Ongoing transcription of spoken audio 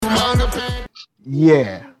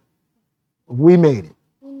Yeah, we made it.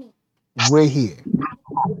 We're here.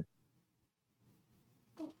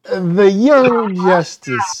 The Young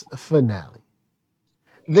Justice finale.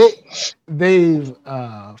 They they've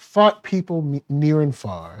fought people near and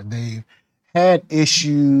far. They've had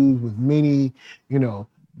issues with many,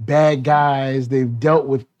 bad guys. They've dealt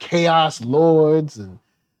with chaos lords and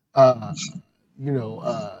uh, you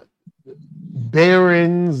know,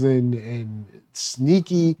 barons and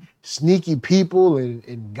sneaky people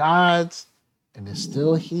and gods, and they're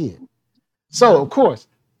still here. So of course,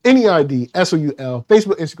 NERD, SOUL,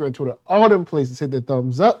 Facebook, Instagram, Twitter, all them places, hit the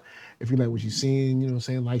thumbs up. If you like what you're seeing, you know what I'm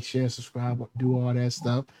saying, like, share, subscribe, do all that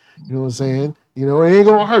stuff. You know what I'm saying? It ain't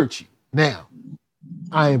gonna hurt you. Now,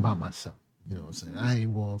 I ain't by myself. You know what I'm saying? I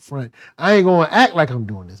ain't going front. I ain't gonna act like I'm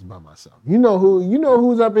doing this by myself. You know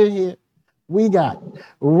who's up in here? We got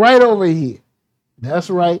right over here. That's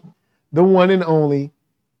right. The one and only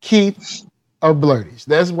Keith of Blurtish.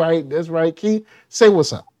 That's right, Keith. Say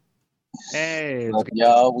what's up. Hey, Look,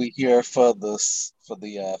 y'all, we here for the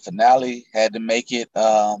finale. Had to make it.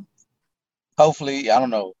 Hopefully, I don't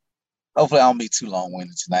know. Hopefully, I don't be too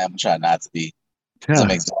long-winded tonight. I'm gonna try not to be.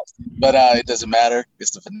 I'm exhausted, but it doesn't matter.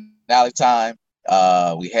 It's the finale time.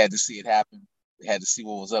 We had to see it happen. We had to see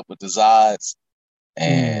what was up with the Zods,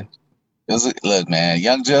 and it was look, man.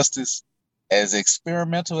 Young Justice, as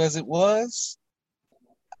experimental as it was,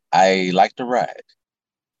 I liked the ride.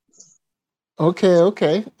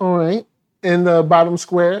 Okay, all right. In the bottom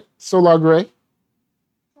square, Solar Gray.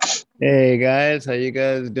 Hey guys, how you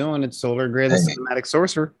guys doing? It's Solar Gray, the Cinematic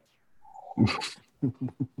Sorcerer.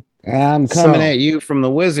 I'm coming at you from the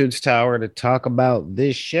Wizard's Tower to talk about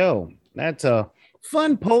this show. That's a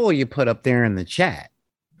fun poll you put up there in the chat.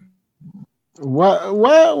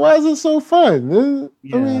 Why is it so fun?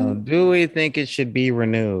 Do we think it should be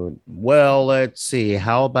renewed? Well, let's see.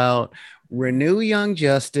 How about renew Young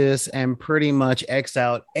Justice and pretty much X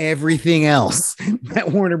out everything else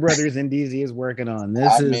that Warner Brothers and DC is working on?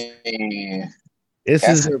 This is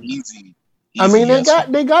easy. I mean,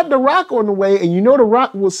 they got The Rock on the way, and The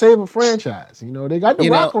Rock will save a franchise. They got The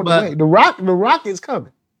Rock on the way. The Rock is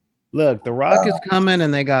coming. Look, The Rock is coming,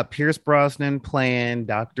 and they got Pierce Brosnan playing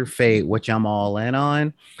Dr. Fate, which I'm all in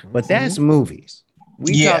on. But that's movies.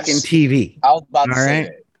 We talking TV. I was about to say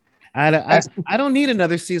that. I don't need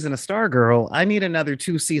another season of Stargirl. I need another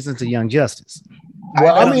 2 seasons of Young Justice.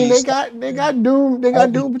 Well, I mean, they got Doom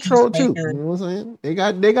Patrol too. You know what I'm saying?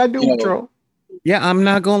 They got Doom Patrol. Yeah, I'm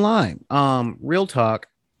not gonna lie. Real talk.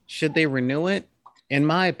 Should they renew it? In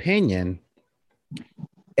my opinion,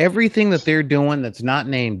 everything that they're doing that's not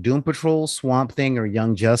named Doom Patrol, Swamp Thing, or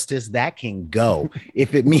Young Justice, that can go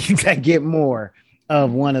if it means I get more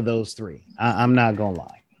of one of those 3. I'm not gonna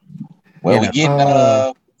lie. Well, we getting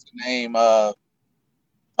what's the name?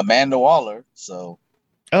 Amanda Waller. So.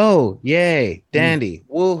 Oh, yay, dandy,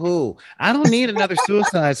 woohoo! I don't need another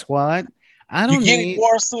Suicide Squad. I don't need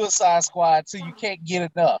more Suicide Squad too. You can't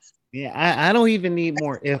get enough. Yeah, I don't even need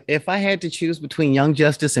more. If I had to choose between Young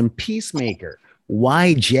Justice and Peacemaker,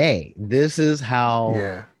 YJ, this is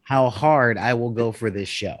how hard I will go for this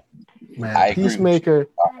show. Man, Peacemaker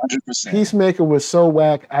was so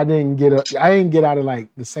whack. I didn't get out of like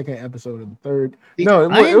the second episode of the third. No,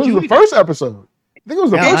 it was the first episode. I think it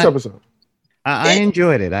was the first episode. I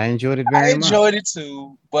enjoyed it. I enjoyed it very much. I enjoyed it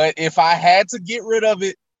too. But if I had to get rid of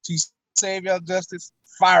it to save Young Justice,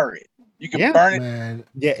 fire it. You can burn it. Man.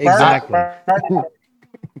 Yeah, exactly. Burn it.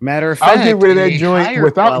 Matter of fact, I'll get rid of that joint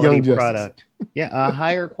without Young Justice. Product. Yeah, a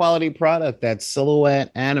higher quality product that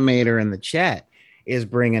Silhouette Animator in the chat is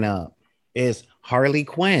bringing up is Harley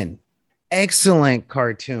Quinn. Excellent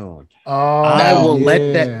cartoon. I will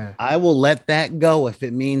let that go if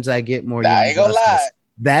it means I get more Young Justice. Lie.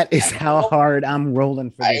 That is how hard I'm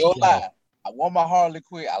rolling for this. I ain't gonna lie. I want my Harley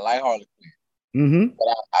Quinn. I like Harley Quinn.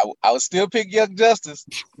 But I would still pick Young Justice.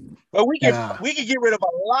 But we can get rid of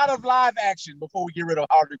a lot of live action before we get rid of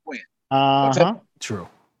Harley Quinn. True.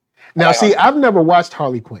 Now, see, I've never watched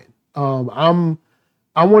Harley Quinn. I'm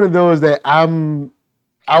one of those that I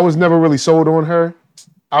was never really sold on her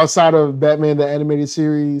outside of Batman the Animated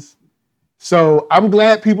Series. So I'm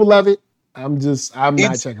glad people love it. I'm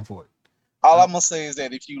not checking for it. All I'm gonna say is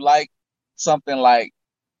that if you like something like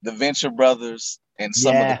the Venture Brothers and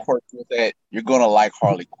some of the quirks with that, you're gonna like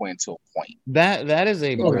Harley Quinn to a point. That is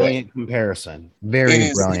a brilliant comparison.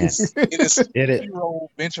 Very brilliant. It is hero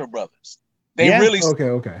Venture Brothers. They really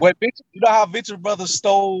okay. What you know how Venture Brothers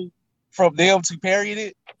stole from them to parody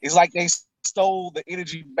it? It's like they stole the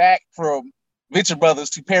energy back from Venture Brothers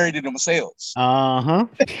to parody themselves.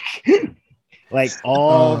 Like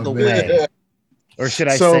all the way. Or should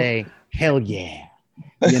I say, hell yeah.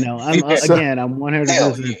 You know, I'm So- again, I'm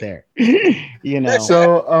 100% there. You know,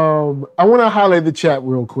 So I want to highlight the chat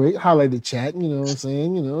real quick. Highlight the chat. You know what I'm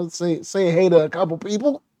saying? You know, say hey to a couple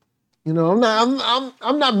people. You know,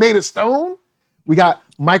 I'm not made of stone. We got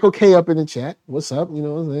Michael K up in the chat. What's up? You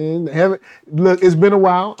know what I'm saying? Look, it's been a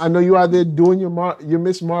while. I know you out there doing your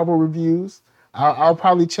Miss Marvel reviews. I'll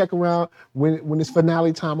probably check around when it's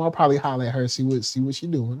finale time. I'll probably holler at her, see what she's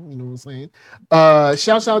doing. You know what I'm saying?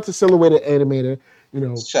 Shouts out to Silhouetted Animator. You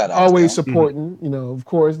know, Shout out to always them. supporting. You know, of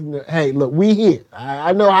course. You know, hey, look, we here.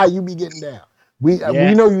 I know how you be getting down. We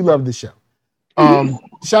Yeah. know you love the show.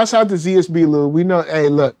 Shouts out to ZSB Lou. We know. Hey,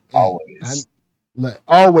 look. Always.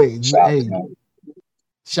 Always. Shout out Hey, to them.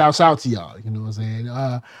 shouts out to y'all. You know what I'm saying?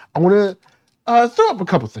 I want to throw up a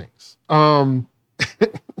couple things.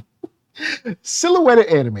 Silhouetted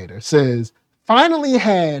Animator says, finally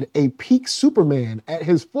had a peak Superman at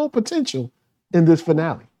his full potential in this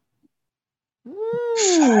finale.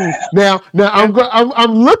 Now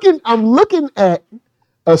I'm looking at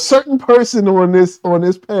a certain person on this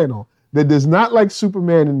panel that does not like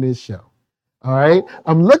Superman in this show. All right,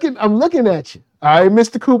 I'm looking at you. All right,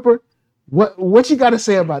 Mr. Cooper, what you got to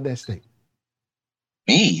say about that statement?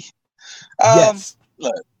 Me. Yes,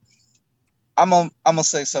 Look, I'm gonna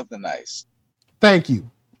say something nice. thank you.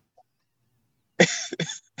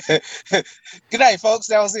 Good night, folks.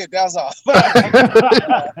 That was it. That was all.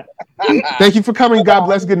 Thank you for coming. God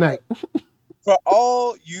bless. Good night. For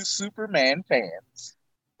all you Superman fans,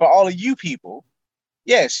 for all of you people,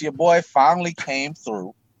 yes, your boy finally came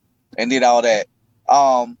through and did all that.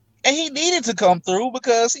 And he needed to come through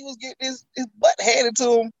because he was getting his butt handed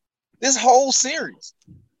to him this whole series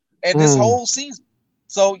and this whole season.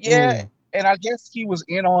 So yeah, and I guess he was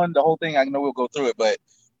in on the whole thing. I know we'll go through it, but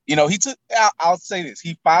you know, I'll say this.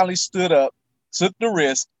 He finally stood up, took the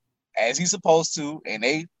risk as he's supposed to, and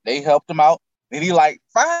they helped him out. And he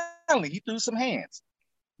finally he threw some hands.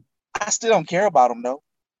 I still don't care about him though.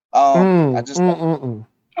 I just don't.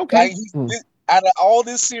 okay. Out of all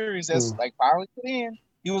this series that's like finally put in,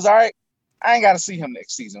 he was all right. I ain't got to see him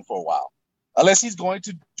next season for a while, unless he's going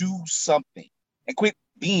to do something and quit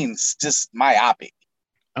being just myopic.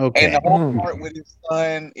 Okay. And the whole part with his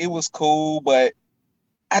son, it was cool, but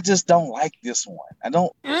I just don't like this one. I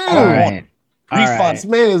don't All right. refund.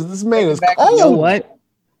 This man is Back- cold. You know what?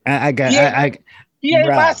 I got. He ain't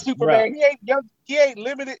Bruh, my Superman. He ain't young. He ain't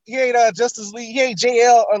limited. He ain't Justice League. He ain't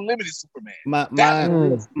JL Unlimited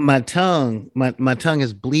Superman. My tongue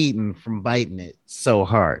is bleeding from biting it so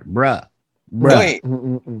hard, bruh. Go ahead.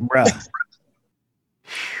 Bruh.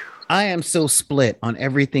 I am so split on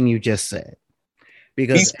everything you just said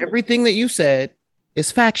because everything that you said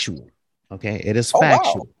is factual. Okay, it is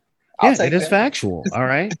factual. Wow. Yeah, it is factual. All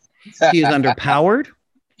right. He is underpowered.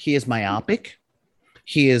 He is myopic.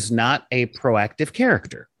 He is not a proactive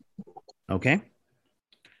character. Okay.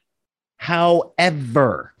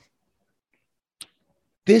 However,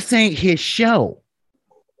 this ain't his show.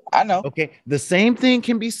 I know. Okay. The same thing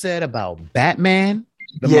can be said about Batman.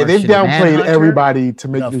 They've downplayed everybody to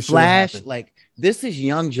make the this Flash. show happen. Like, this is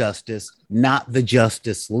Young Justice, not the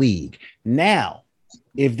Justice League. Now,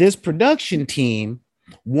 if this production team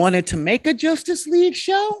wanted to make a Justice League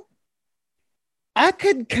show, I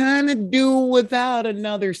could kind of do without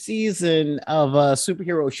another season of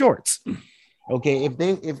superhero shorts. Okay,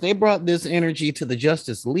 if they brought this energy to the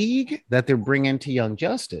Justice League that they're bringing to Young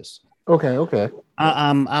Justice, Okay.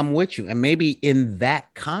 I'm with you, and maybe in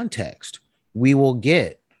that context, we will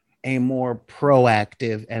get a more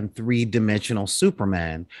proactive and three-dimensional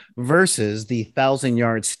Superman versus the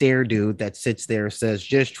 1,000-yard stare dude that sits there and says,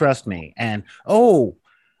 "Just trust me," and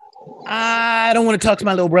I don't want to talk to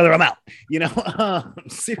my little brother. I'm out. You know,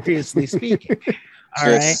 seriously speaking. All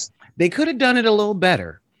right. They could have done it a little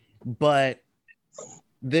better, but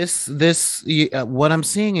what I'm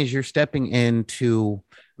seeing is you're stepping into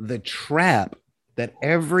the trap that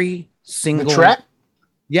every single the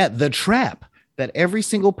trap that every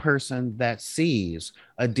single person that sees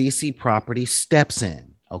a DC property steps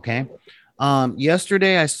in. Okay.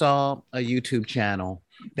 Yesterday I saw a YouTube channel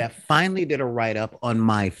that finally did a write-up on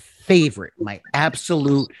my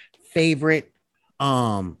absolute favorite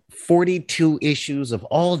 42 issues of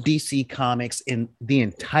all DC comics in the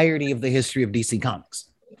entirety of the history of DC Comics.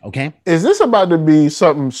 Okay. Is this about to be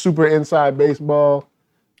something super inside baseball?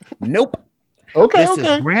 Nope. Okay. This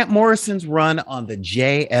is Grant Morrison's run on the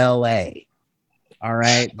JLA. All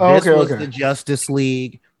right. This was the Justice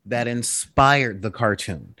League that inspired the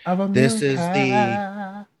cartoon. This is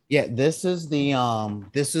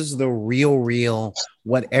the real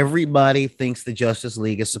what everybody thinks the Justice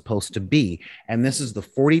League is supposed to be. And this is the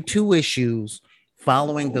 42 issues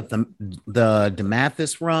following the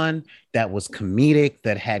DeMatteis run that was comedic,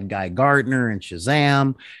 that had Guy Gardner and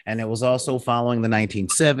Shazam, and it was also following the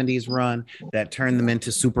 1970s run that turned them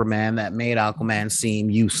into Superman, that made Aquaman seem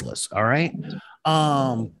useless. All right.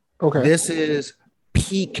 Okay. This is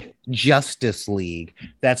peak Justice League.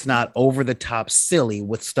 That's not over the top silly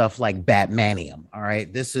with stuff like Batmanium. All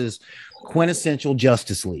right. This is quintessential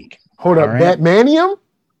Justice League. Hold up, right? Batmanium?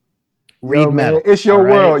 Read Yo, metal. Man, it's your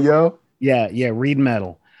world, yo. Yeah, read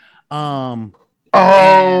metal.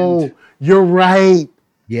 You're right.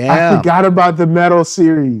 Yeah. I forgot about the metal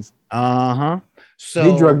series. So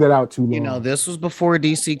they drugged that out too long. You know, this was before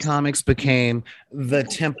DC Comics became the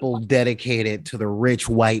temple dedicated to the rich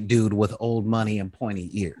white dude with old money and pointy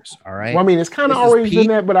ears. All right. Well, I mean, it's kind of always been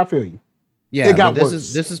that, but I feel you. Yeah, it got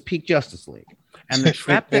worse. This is peak Justice League. And the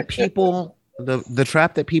trap that people the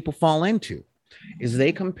trap that people fall into is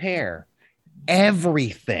they compare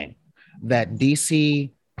everything that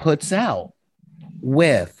DC puts out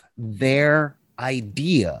with their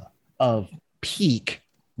idea of peak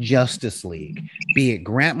Justice League, be it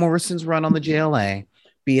Grant Morrison's run on the JLA,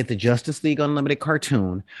 be it the Justice League Unlimited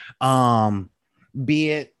cartoon, be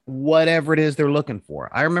it whatever it is they're looking for.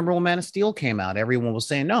 I remember when Man of Steel came out, everyone was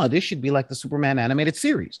saying, no, this should be like the Superman animated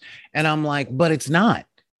series. And I'm like, but it's not.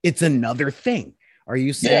 It's another thing. Are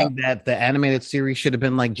you saying that the animated series should have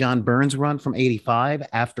been like John Byrne's run from 85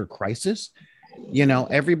 after Crisis? You know,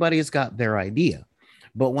 everybody's got their idea.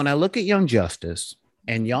 But when I look at Young Justice,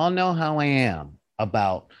 and y'all know how I am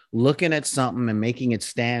about looking at something and making it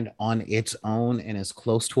stand on its own and as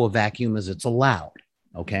close to a vacuum as it's allowed.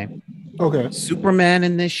 Okay. Superman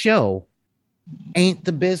in this show ain't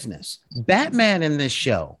the business. Batman in this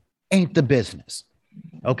show ain't the business.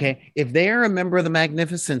 Okay. If they're a member of the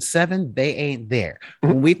Magnificent Seven, they ain't there.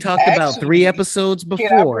 When we talked about 3 episodes before.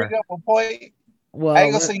 Can I bring up a point? Well, I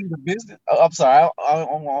ain't gonna say you the business. Oh, I'm sorry. I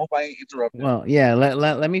hope I ain't interrupted. Well, yeah,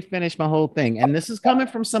 let me finish my whole thing. And this is coming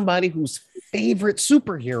from somebody whose favorite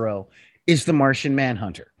superhero is the Martian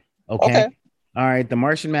Manhunter. Okay. All right. The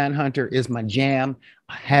Martian Manhunter is my jam,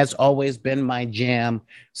 has always been my jam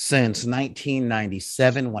since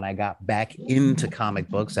 1997 when I got back into comic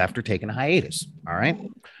books after taking a hiatus. All right.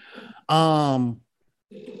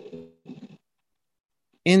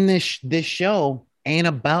 In this show ain't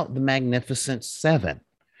about the Magnificent Seven.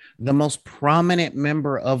 The most prominent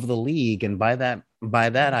member of the league, and by that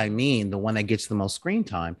I mean the one that gets the most screen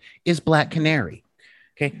time, is Black Canary.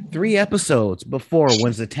 Okay, 3 episodes before,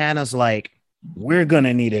 when Zatanna's like, we're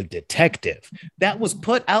gonna need a detective, that was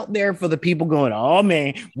put out there for the people going, oh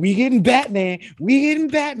man, we getting Batman.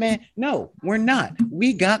 No, we're not.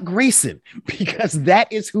 We got Grayson, because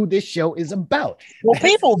that is who this show is about. Well,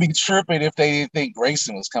 people be tripping if they didn't think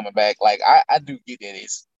Grayson was coming back. Like I do get that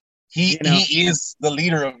he is the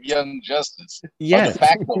leader of Young Justice, or de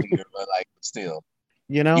facto leader, but like still,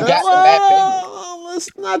 you know, let's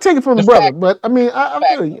not take it from the brother, but I mean, I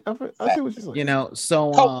feel you. I see what you're saying. You know,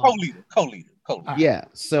 so co-leader. Yeah.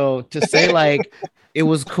 So to say like it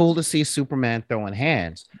was cool to see Superman throwing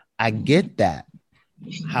hands, I get that.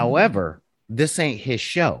 However, this ain't his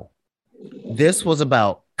show. This was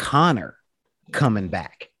about Connor coming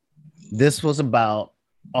back. This was about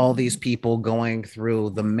all these people going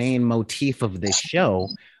through the main motif of this show,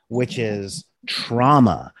 which is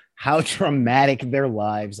trauma, how traumatic their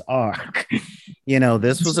lives are. You know,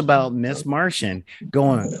 this was about Miss Martian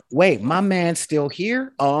going, wait, my man's still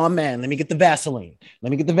here? Oh man, let me get the Vaseline.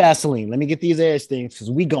 Let me get these ass things,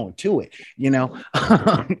 because we going to it, you know.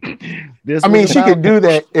 I mean, she could do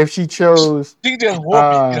that if she chose. She just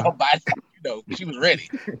whooped it, she was ready.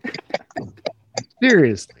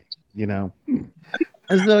 Seriously, you know.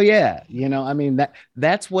 And so, yeah, you know, I mean,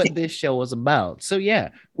 that's what this show was about. So, yeah,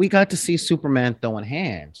 we got to see Superman throwing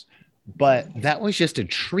hands, but that was just a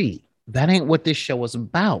treat. That ain't what this show was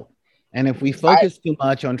about. And if we focus too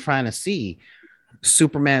much on trying to see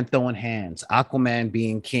Superman throwing hands, Aquaman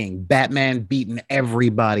being king, Batman beating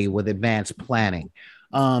everybody with advanced planning,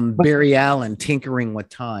 Barry Allen tinkering with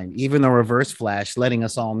time, even the Reverse Flash letting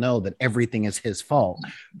us all know that everything is his fault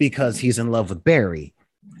because he's in love with Barry.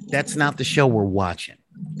 That's not the show we're watching.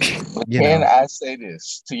 I say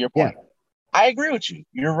this to your point? Yeah. I agree with you.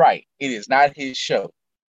 You're right. It is not his show.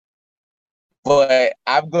 But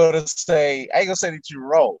I'm going to say, I ain't going to say that you're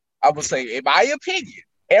wrong. I'm going to say, in my opinion,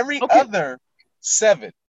 every other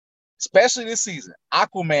 7, especially this season,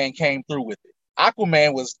 Aquaman came through with it.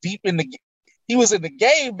 Aquaman was he was in the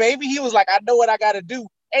game, baby. He was like, I know what I got to do.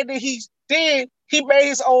 And then he made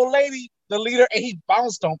his old lady the leader, and he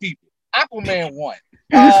bounced on people. Aquaman won.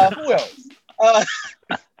 Who else?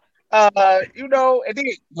 You know, and then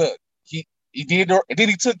look, He did. Then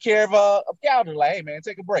he took care of Calder. Like, hey man,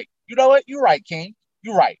 take a break. You know what? You're right, King.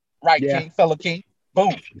 You're right. Right, Yeah. King, fellow King.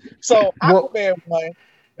 Boom. So Well- Aquaman won.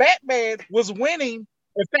 Batman was winning.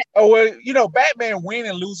 In fact, Batman wins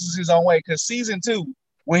and loses his own way because season 2,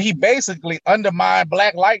 when he basically undermined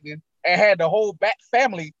Black Lightning and had the whole Bat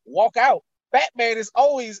family walk out, Batman is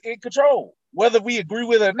always in control, whether we agree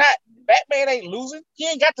with it or not. Batman ain't losing. He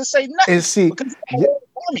ain't got to say nothing. And see, because he got a whole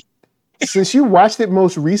army. since you watched it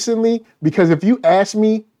most recently, because if you asked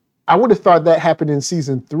me, I would have thought that happened in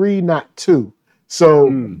season 3, not 2. So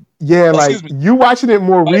yeah, like excuse me. you watching it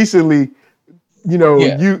more recently, you know,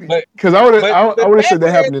 Yeah, because I would but have said that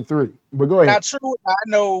Batman- happened in 3. But go ahead. Not true. I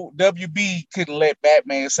know WB couldn't let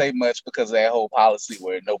Batman say much because of that whole policy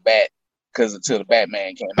where no bat, because until the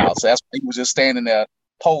Batman came out. So that's why he was just standing there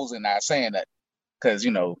posing, not saying that. Because they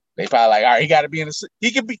probably like, all right, he got to be in the.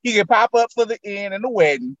 He can pop up for the end and the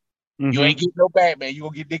wedding. You ain't getting no Batman. You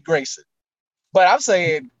gonna get Dick Grayson. But I'm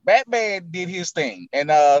saying Batman did his thing,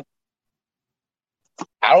 and I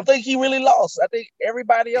don't think he really lost. I think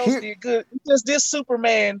everybody else did good. It's just this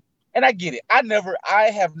Superman, and I get it.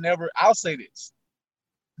 I'll say this.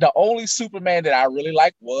 The only Superman that I really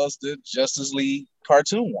liked was the Justice League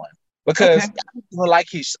cartoon one. Because I don't like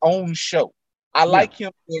his own show. I like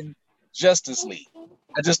him in Justice League.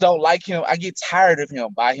 I just don't like him. I get tired of him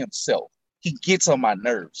by himself. He gets on my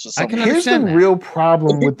nerves. For some reason. Here's the real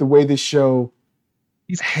problem with the way this show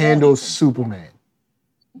handles Superman.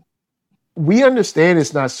 We understand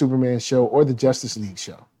it's not Superman's show or the Justice League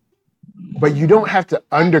show, but you don't have to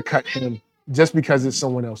undercut him just because it's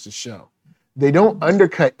someone else's show. They don't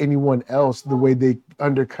undercut anyone else the way they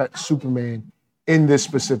undercut Superman in this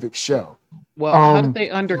specific show. Well, how did they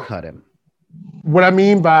undercut him? What I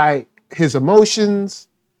mean by his emotions,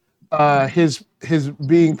 his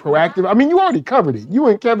being proactive. I mean, you already covered it. You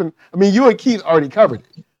and Keith already covered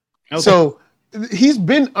it. Okay. So he's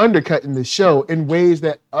been undercut in the show in ways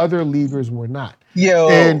that other leaguers were not.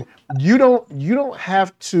 And you don't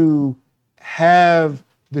have to have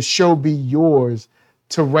the show be yours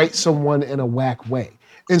to write someone in a whack way.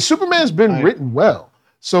 And Superman's been written well.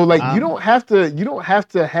 So like you don't have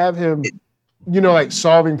to have him, like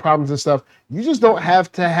solving problems and stuff. You just don't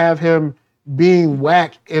have to have him being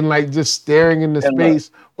whack and like just staring into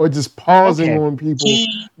space or just pausing on people.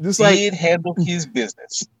 He did handle his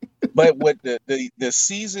business. But what the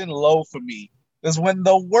season low for me is when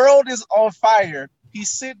the world is on fire, he's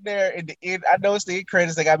sitting there in the end. I know it's the end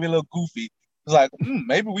credits, they got me a little goofy. It's like,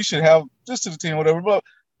 maybe we should have this to the team, whatever. But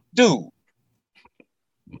dude,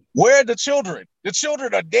 where are the children? The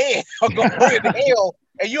children are dead or going to hell,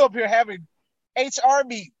 and you up here having HR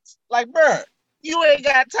meetings. Like, bruh, you ain't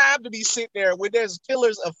got time to be sitting there when there's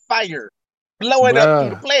pillars of fire blowing up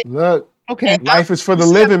through the place. Look, life is for the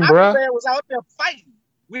living, bruh. Aquaman was out there fighting.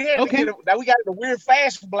 We had now we got the weird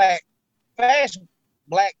flash black back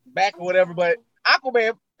or whatever, but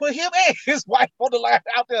Aquaman put him and his wife on the line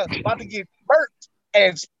out there about to get burnt,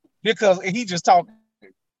 and because he just talking.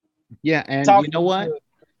 Yeah, and you know what?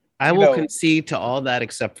 I will concede to all that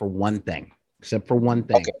except for one thing.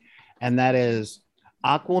 And that is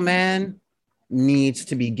Aquaman needs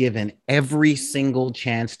to be given every single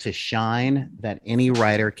chance to shine that any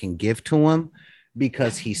writer can give to him,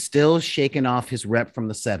 because he's still shaking off his rep from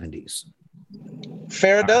the 70s.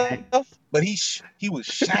 Fair enough, but he was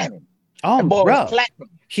shining. Oh, bro.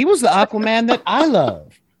 He was the Aquaman that I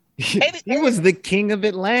love. He was the king of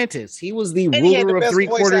Atlantis. He was the ruler of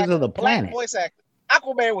 3/4 of the planet. Voice actor.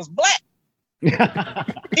 Aquaman was black. Even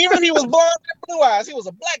if he was blonde and blue eyes, he was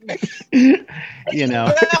a black nigga.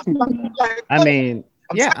 I mean,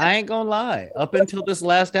 I ain't gonna lie. Up until this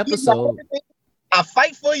last episode, I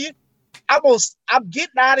fight for you. I'm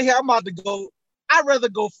getting out of here. I'm about to go. I'd rather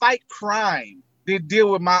go fight crime than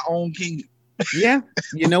deal with my own kingdom. Yeah,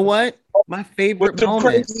 you know what? My favorite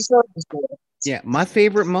moment. My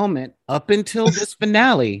favorite moment up until this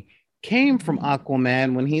finale came from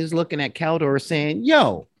Aquaman when he's looking at Kaldor saying,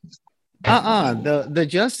 "Yo, the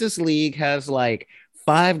Justice League has like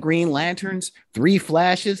 5 Green Lanterns, 3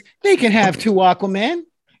 Flashes. They can have 2 Aquaman.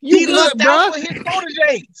 He looked out for his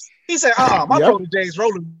proteges. He said, my proteges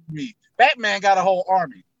rolling with me. Batman got a whole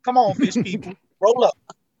army. Come on, fish people, roll up.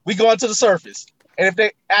 We going to the surface. And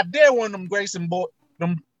if I dare one of them Grayson one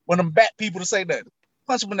of them bat people to say that,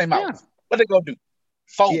 punch them in their mouth. What they gonna do?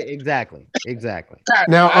 Fold. Yeah, exactly.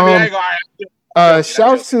 Now, I want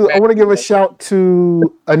to give a shout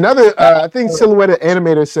to another. I think Silhouette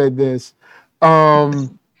Animator said this,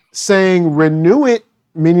 saying renew it,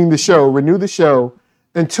 meaning renew the show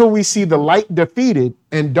until we see the light defeated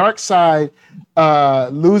and Darkseid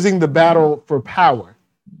losing the battle for power.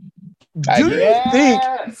 Do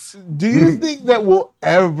you think that we'll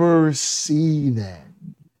ever see that?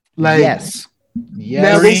 Like, yes.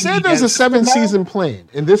 Now they said there's a 7-season plan,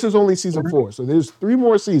 and this is only season 4, so there's 3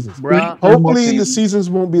 more seasons. Bruh. Hopefully, the seasons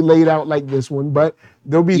won't be laid out like this one, but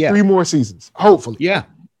there'll be 3 more seasons. Hopefully, yeah.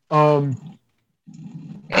 And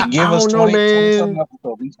give I us don't know, 20 man.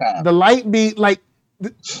 The light be like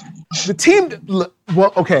the team.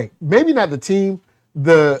 Well, okay, maybe not the team.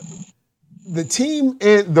 The team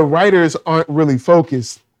and the writers aren't really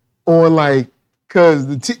focused on because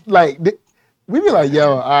we be like,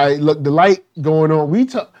 yo, all right, look, the light going on.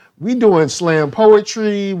 We doing slam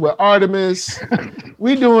poetry with Artemis.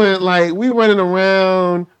 we running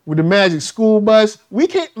around with the Magic School Bus. We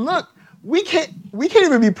can't even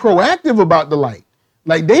be proactive about the light.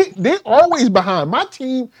 Like they always behind. My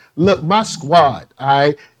team, look, my squad, all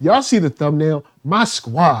right? Y'all see the thumbnail? My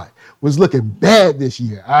squad was looking bad this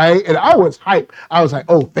year, all right? And I was hyped. I was like,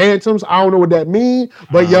 oh, Phantoms, I don't know what that means,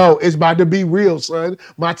 but yo, it's about to be real, son.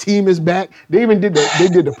 My team is back. They even did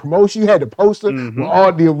the promotion. You had the poster with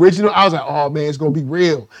all the original. I was like, oh man, it's gonna be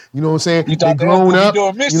real. You know what I'm saying? They grown up. You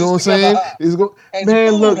know what I'm saying?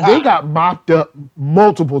 Man, look, they got mopped up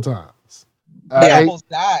multiple times. They almost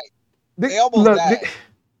died. They almost died.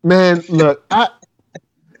 Man, look,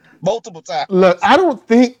 multiple times. Look, I don't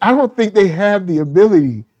think they have the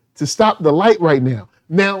ability to stop the light right now.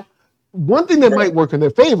 Now, one thing that might work in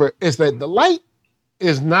their favor is that the light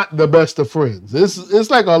is not the best of friends.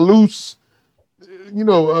 It's like a loose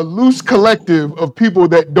collective of people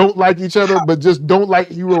that don't like each other, but just don't like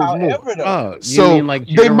heroes more. So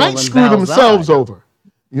they might screw themselves over.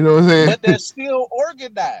 You know what I'm saying? But they're still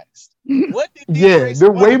organized. What did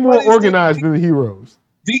they're way more organized than the heroes.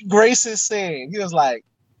 Dick Grayson said he was like,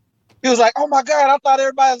 oh my God, I thought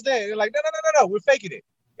everybody was dead. They're like, no, we're faking it.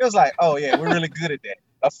 It was like, oh yeah, we're really good at that.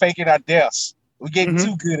 Of faking our deaths. We're getting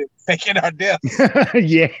too good at faking our deaths.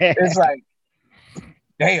 Yeah. It's like,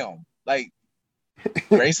 damn. Like,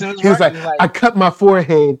 Grayson was he was right. like, I cut my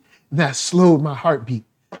forehead and I slowed my heartbeat.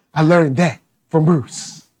 I learned that from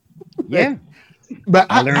Bruce. Yeah. But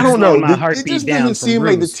I don't know. It just doesn't seem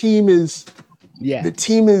like the team is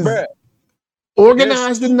Bruh.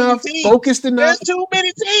 organized enough, focused enough. There's too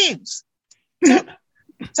many teams.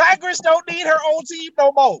 Tigress don't need her own team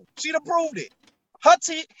no more. She done proved it. Her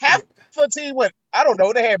team, half her team went, I don't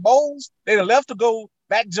know, they had moles. They done left to go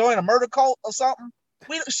back join a murder cult or something.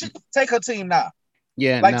 She take her team now.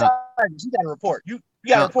 Yeah, like Tigress, you got to report. You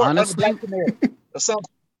got to report honestly, Black Canary or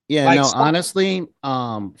something. Yeah, like, honestly,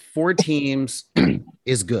 4 teams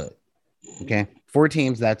is good. Okay, 4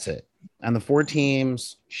 teams, that's it. And the 4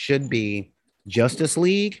 teams should be Justice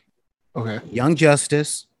League, Young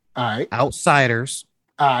Justice, all right, Outsiders,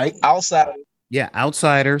 all right,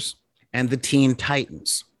 Outsiders, and the Teen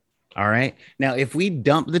Titans. All right. Now, if we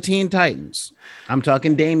dump the Teen Titans, I'm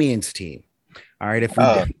talking Damien's team. All right,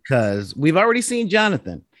 because we've already seen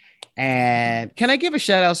Jonathan. And can I give a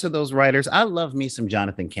shout out to those writers? I love me some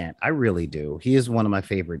Jonathan Kent. I really do. He is one of my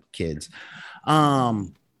favorite kids. Now,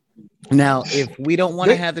 if we don't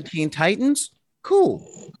want to have the Teen Titans, cool.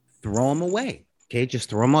 Throw them away. Okay, just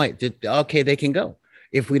throw them away. Okay, they can go.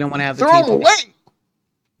 If we don't want to have the Teen Titans,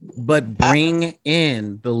 but bring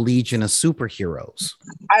in the Legion of Superheroes.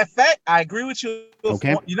 I agree with you.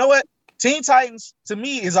 Okay. You know what? Teen Titans to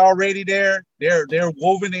me is already there. They're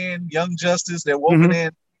woven in. Young Justice. They're woven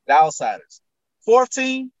in. The Outsiders. 4th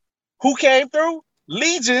team, who came through?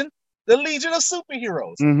 Legion, the Legion of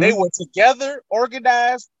Superheroes. They were together,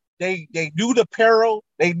 organized. They knew the peril,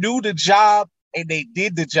 they knew the job, and they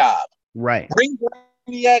did the job. Right. Bring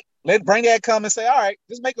Brainiac, let Brainiac come and say, all right,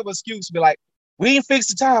 just make up an excuse. Be like, we didn't fix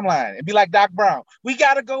the timeline. And be like Doc Brown, we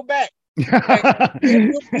got to go back. Like,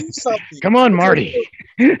 we'll do something. Come on, Marty.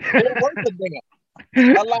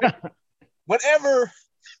 Whatever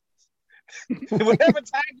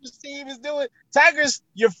Tiger's team is doing, Tigers,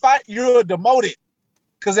 you're demoted.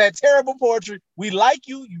 Because that terrible poetry, we like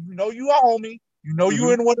you. You know you are homie. You know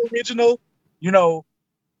you in one original, Young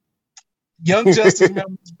Justice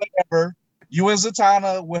members, whatever. You and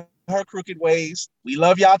Zatanna with her crooked ways. We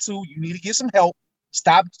love y'all too. You need to get some help.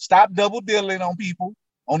 Stop double dealing on people,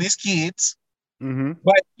 on these kids.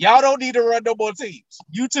 But y'all don't need to run no more teams.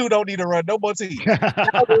 You two don't need to run no more teams.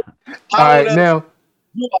 All right, now.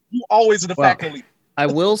 You always a de facto leader. I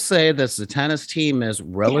will say that Zatanna's team is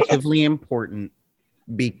relatively important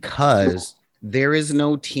because there is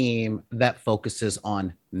no team that focuses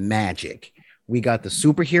on magic. We got the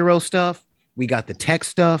superhero stuff, we got the tech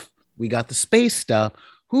stuff, we got the space stuff.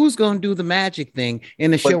 Who's going to do the magic thing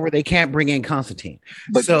in a show where they can't bring in Constantine?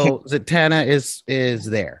 So Zatanna is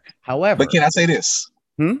there. However, but can I say this?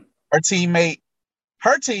 Her teammate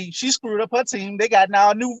her team, she screwed up her team. They got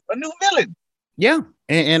now a new villain. Yeah.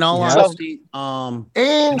 In all Yeah. honesty,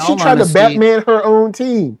 And she tried to Batman her own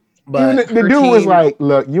team. Even the dude was like,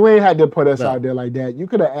 "Look, you ain't had to put us out there like that. You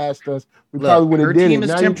could have asked us. We probably would have did it.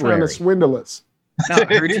 Now you're trying to swindle us." No,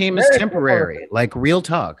 her team is temporary. Like real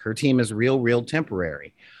talk, her team is real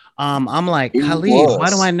temporary. I'm like, Khalid, why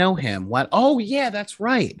do I know him? What? Oh yeah, that's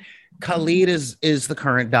right. Khalid is the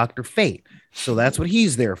current Dr. Fate. So that's what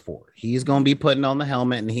he's there for. He's going to be putting on the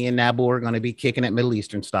helmet, and he and Nabu are going to be kicking it Middle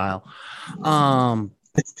Eastern style.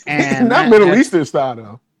 And not Middle Eastern style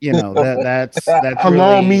though. You know, that's halal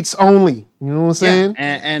really, meats only. You know what I'm saying?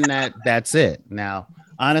 And that's it. Now,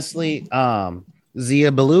 honestly,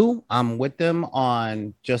 Zia Baloo, I'm with them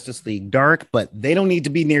on Justice League Dark, but they don't need to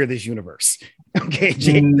be near this universe. Okay,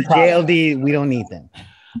 JLD, we don't need them.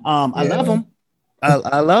 I love them.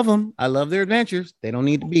 I love them. I love their adventures. They don't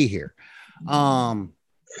need to be here. The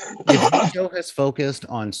show has focused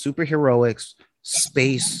on superheroics,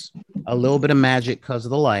 space, a little bit of magic because of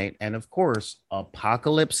the light, and of course,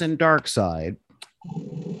 Apocalypse and Darkseid.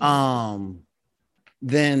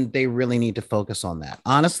 Then they really need to focus on that.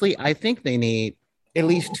 Honestly, I think they need at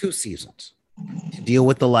least 2 seasons to deal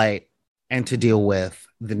with the light and to deal with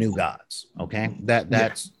the new gods. Okay,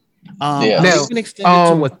 that's. Now, real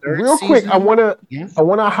quick, I wanna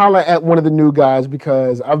holler at one of the new guys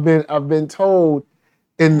because I've been told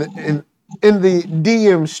in the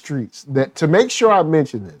DM streets that to make sure I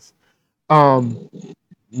mention this,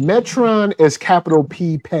 Metron is capital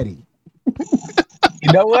P Petty.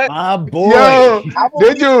 You know what? My boy. Yo,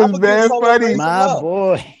 that dude was man funny. My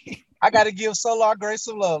boy. I gotta give Solar Grace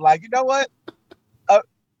some love. Like, you know what?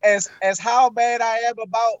 As how bad I am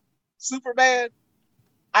about Superman,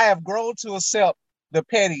 I have grown to accept the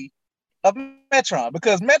petty of Metron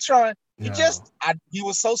because Metron, he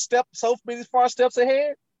was so many far steps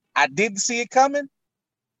ahead. I didn't see it coming,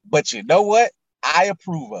 but you know what? I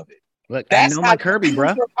approve of it. Look, that's I know my Kirby,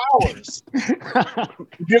 bro. Powers.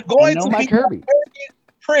 You're going to be Kirby. An arrogant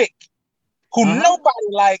prick who nobody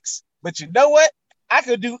likes, but you know what? I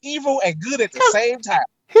could do evil and good at the same time.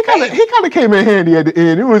 He kind of came in handy at the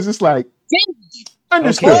end. It was just like,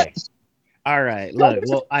 understood. Okay. All right, look.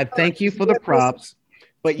 Well, I thank you for the props,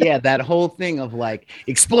 but yeah, that whole thing of like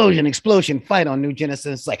explosion, fight on New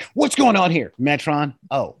Genesis. Like, what's going on here, Metron?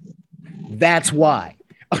 Oh, that's why.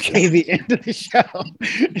 Okay, the end of the show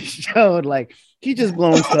showed like he just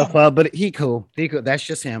blowing stuff up, but he cool. That's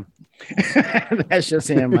just him. That's just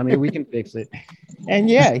him. I mean, we can fix it. And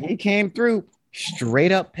yeah, he came through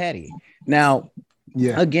straight up petty. Now,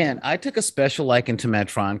 again, I took a special liking to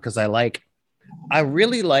Metron because I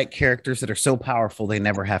really like characters that are so powerful they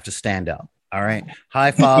never have to stand up. All right,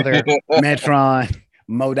 High Father, Metron,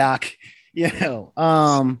 MODOK. You know,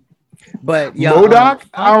 but yeah, MODOK.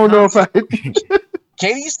 I don't know if I.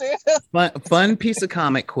 Can you stand up? Fun piece of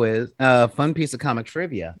comic quiz. Fun piece of comic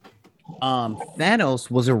trivia. Thanos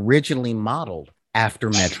was originally modeled after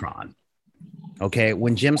Metron. Okay,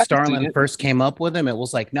 when Jim Starlin first came up with him, it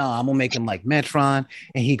was like, no, I'm gonna make him like Metron,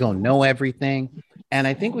 and he gonna know everything. And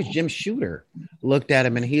I think it was Jim Shooter looked at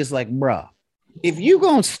him, and he's like, bruh, if you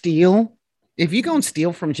gonna steal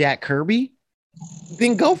from Jack Kirby,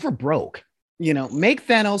 then go for broke. You know, make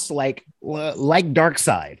Thanos like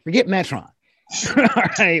Darkseid. Forget Metron. All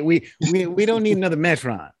right, we don't need another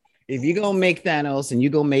Metron. If you gonna make Thanos and you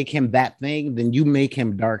go make him that thing, then you make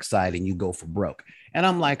him Darkseid and you go for broke. And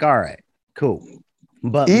I'm like, all right, cool.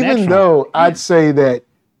 But even though I'd say that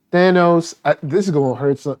Thanos, this is gonna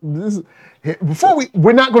hurt some.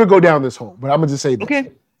 We're not gonna go down this hole, but I'm gonna just say this.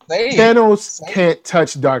 Okay. Thanos can't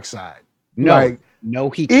touch Darkseid. No,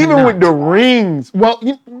 he even cannot. with the rings. Well,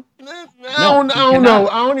 I don't know.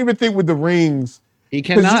 I don't even think with the rings. He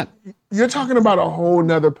cannot. You're talking about a whole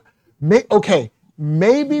nother.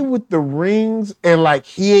 Maybe with the rings and like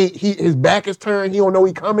his back is turned, he don't know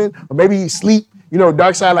he coming, or maybe he sleep. You know,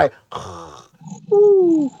 Darkseid like.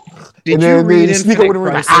 Did you read Infinite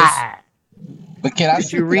Crisis? But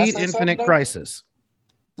did you read Infinite Crisis?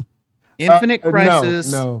 Infinite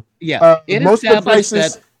Crisis. No. Yeah. It most of the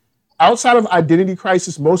crisis, that outside of Identity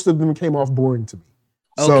Crisis, most of them came off boring to me.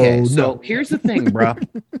 Okay, so here's the thing, bro.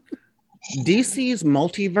 DC's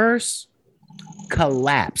multiverse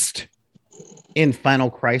collapsed in Final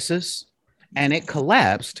Crisis, and it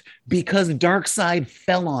collapsed because Darkseid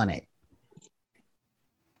fell on it.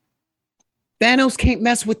 Thanos can't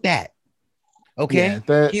mess with that. Okay,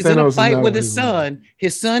 he's in a fight with his son.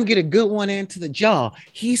 His son get a good one into the jaw.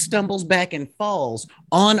 He stumbles back and falls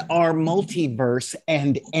on our multiverse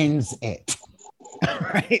and ends it. All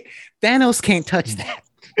right, Thanos can't touch that.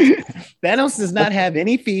 Thanos does not have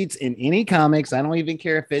any feats in any comics. I don't even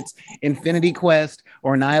care if it's Infinity Quest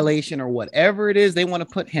or Annihilation or whatever it is they want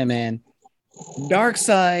to put him in.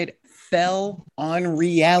 Darkseid fell on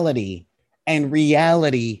reality, and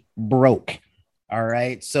reality broke. All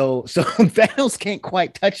right, so Thanos can't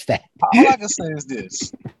quite touch that. All I can say is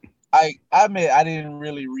this: I admit I didn't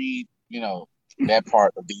really read, that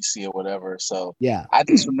part of DC or whatever. So yeah, I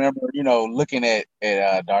just remember, looking at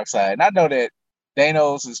Darkseid, and I know that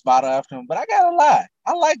Thanos is modeled after him, but I gotta lie,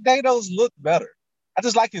 I like Thanos' look better. I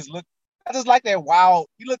just like his look. I just like that wild.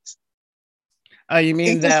 He looks. You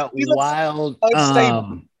mean that wild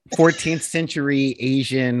 14th century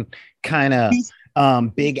Asian kind of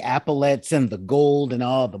big epaulets and the gold and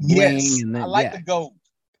all the bling? Yes, and then, I like the gold.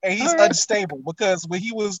 And he's unstable because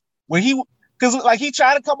because like he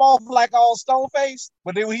tried to come off like all stone face,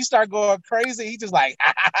 but then when he started going crazy, he just like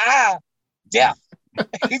death.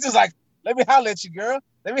 He just like, let me holler at you, girl.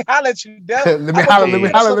 Let me holler at you, death. Let me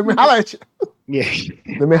holler at you. Yeah.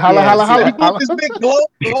 Let me holler. Put this big glove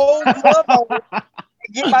on and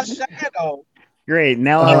get my shine on. Great.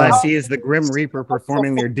 Now all I see is the Grim Reaper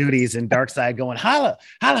performing their duties and Darkseid going, holla,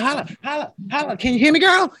 holla, holla, holla, holla. Can you hear me,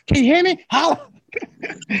 girl? Can you hear me? Holla.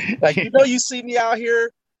 Like, you see me out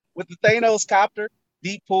here with the Thanos copter,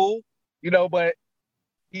 deep pool, but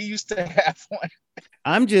he used to have one.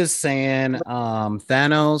 I'm just saying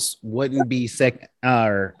Thanos wouldn't be second,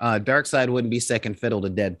 or Darkseid wouldn't be second fiddle to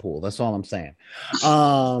Deadpool. That's all I'm saying.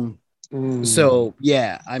 So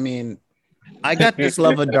yeah, I mean, I got this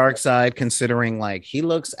love of Darkseid considering like he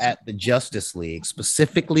looks at the Justice League,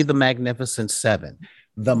 specifically the Magnificent Seven,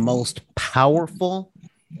 the most powerful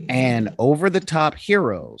and over-the-top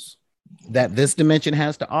heroes that this dimension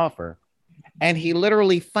has to offer, and he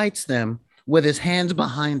literally fights them with his hands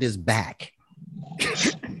behind his back.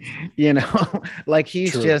 Like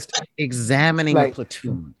he's just examining a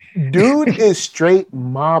platoon. Dude is straight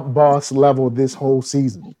mob boss level this whole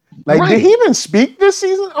season. Like, did he even speak this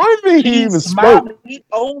season? I don't think he even spoke. He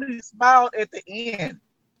only smiled at the end.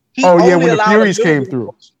 When the Furies came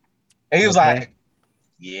through. And he was like,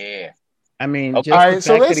 yeah. I mean, just the fact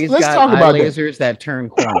that he's got eye lasers that turn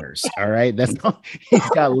corners. All right. That's all. He's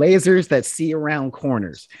got lasers that see around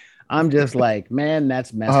corners. I'm just like, man,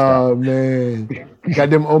 that's messed up. Oh, man. Got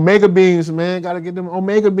them Omega beams, man. Got to get them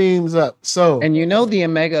Omega beams up. So, and the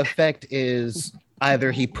Omega effect is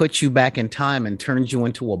either he puts you back in time and turns you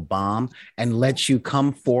into a bomb and lets you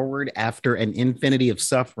come forward after an infinity of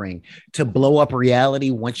suffering to blow up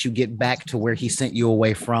reality once you get back to where he sent you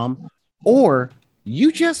away from, or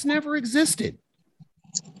you just never existed.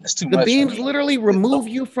 That's too the much. beams literally remove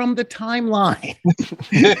you from the timeline.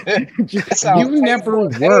 You never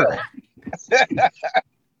were.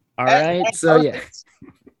 All right. So yeah.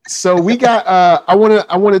 So we got I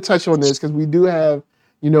want to touch on this because we do have,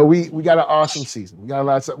 we got an awesome season. We got a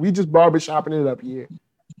lot of stuff. We just barbershopping it up here.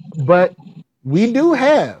 But we do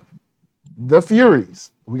have the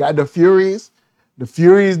Furies. We got the Furies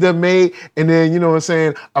that made, and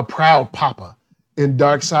then a proud papa. And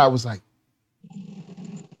Darkseid was like,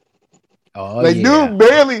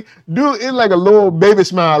 dude, in like a little baby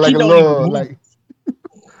smile, like a little, like,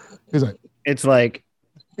 he's like, it's like,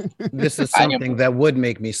 this is something that would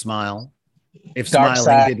make me smile if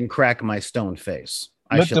smiling didn't crack my stone face.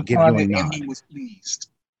 I shall give you a nod. And he was pleased.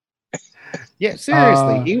 Yeah,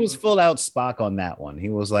 seriously, he was full out Spock on that one. He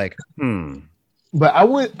was like, But I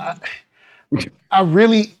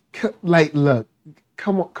really like, look,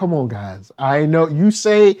 come on, guys. I know you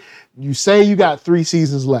say you got 3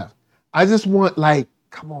 seasons left. I just want, like,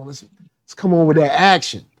 come on, let's come on with that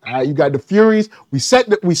action. All right, you got the Furies. We set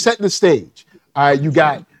the stage. All right, you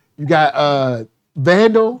got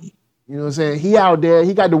Vandal. You know what I'm saying? He out there.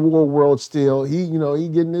 He got the war world still. He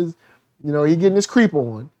getting his creep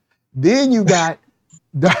on. Then you got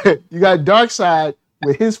Darkseid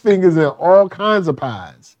with his fingers in all kinds of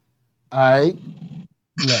pies. All right,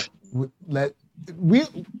 we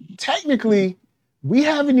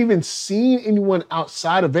haven't even seen anyone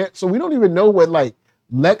outside of it, so we don't even know what like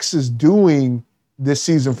Lex is doing this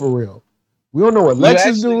season for real. We don't know what Lex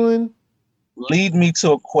is doing. Lead me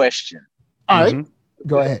to a question. All right,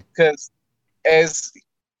 go ahead. Because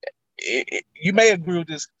you may agree with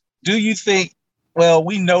this. Do you think? Well,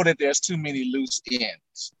 we know that there's too many loose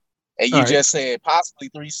ends, and you just said possibly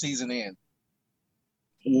 3 season ends.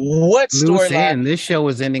 What storyline? This show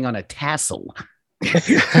is ending on a tassel.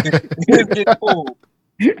 Cool.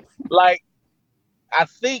 Like, I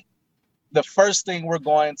think the first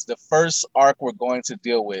arc we're going to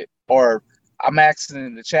deal with, or I'm asking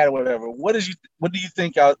in the chat or whatever, what do you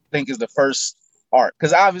think y'all think is the first arc?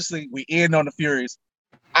 Because obviously we end on the Furies.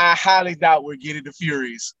 I highly doubt we're getting the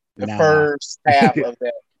Furies the Nah. first half of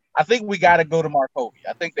that. I think we got to go to Markovia.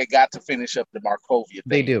 I think they got to finish up the Markovia thing.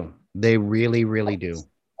 They do. They really, really do.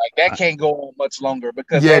 Like that can't go on much longer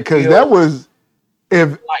because because that was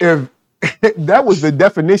if that was the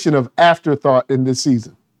definition of afterthought in this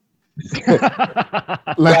season.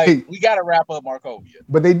 like we got to wrap up Markovia.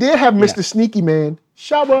 But they did have Mr. Sneaky Man,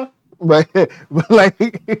 Shabba. But like,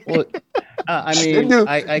 well, I mean, dude,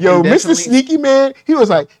 I yo, can Mr. Sneaky Man, he was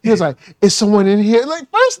like, is someone in here? Like,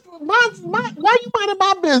 first, why you minding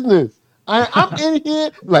my business? I'm in here.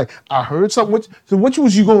 Like, I heard something. So what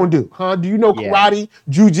was you gonna do? Huh? Do you know karate,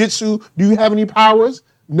 jujitsu? Do you have any powers?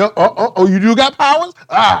 No. Oh, you do got powers?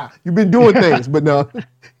 You've been doing things, but no.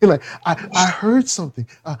 You're like, I heard something.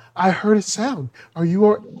 I heard a sound. Are you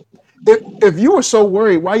all? If you were so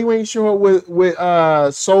worried, why you ain't show up with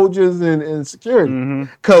soldiers and security?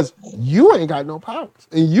 Because you ain't got no powers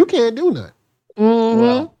and you can't do nothing.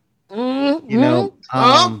 Well, you know,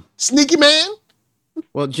 Sneaky Man.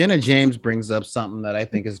 Well, Jenna James brings up something that I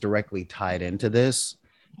think is directly tied into this,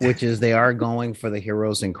 which is they are going for the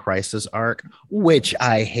Heroes in Crisis arc, which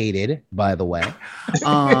I hated, by the way.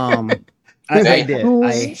 I did.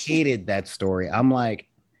 I hated that story. I'm like,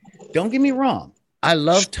 don't get me wrong. I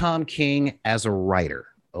love Tom King as a writer.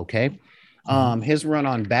 Okay. His run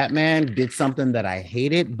on Batman did something that I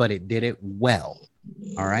hated, but it did it well.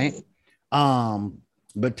 All right.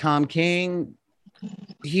 But Tom King,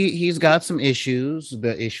 he's got some issues.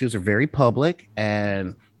 The issues are very public,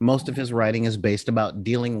 and most of his writing is based about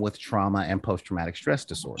dealing with trauma and post-traumatic stress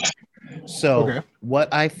disorder. So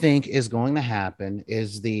what I think is going to happen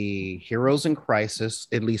is the Heroes in Crisis,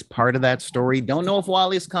 at least part of that story. Don't know if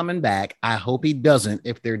Wally's coming back. I hope he doesn't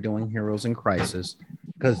if they're doing Heroes in Crisis,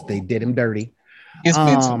 because they did him dirty. It's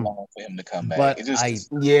been too long for him to come back. But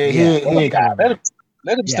he ain't coming back.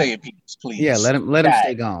 Let him stay in peace, please. Yeah, let him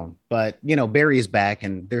stay gone. But you know, Barry's back,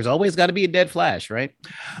 and there's always got to be a dead Flash, right?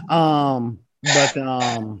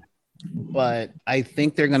 But I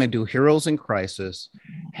think they're going to do Heroes in Crisis,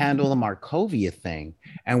 handle the Markovia thing,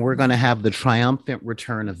 and we're going to have the triumphant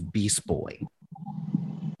return of Beast Boy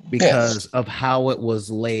because of how it was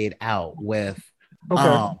laid out with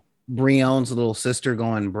Brion's little sister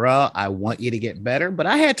going, bruh, I want you to get better, but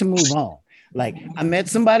I had to move on. Like, I met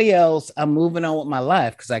somebody else. I'm moving on with my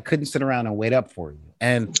life because I couldn't sit around and wait up for you.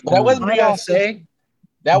 And that wasn't Brion's say,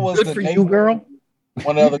 that was good the for you, girl.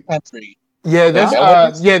 One other country. Yeah,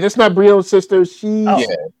 that's not Brio's sister. She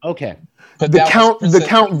okay. The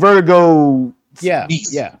Count Vertigo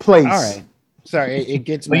place. All right. Sorry, it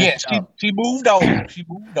gets me. Yeah, she moved on. She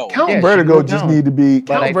moved on. Count Vertigo just need to be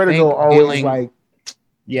Count Vertigo always like.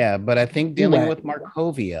 Yeah, but I think dealing with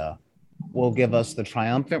Markovia will give us the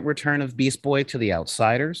triumphant return of Beast Boy to the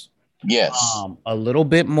Outsiders. Yes. A little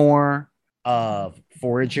bit more of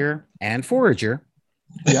Forager. Yeah.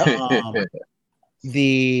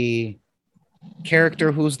 The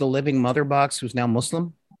character who's the living mother box who's now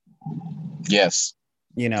Muslim. Yes.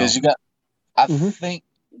 You know, because you got, I think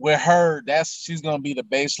with her, she's going to be the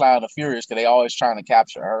baseline of Furious because they always trying to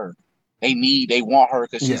capture her. They want her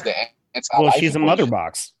because she's the anti-life. Well, she's a mother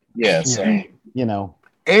box. Yeah. So, you know,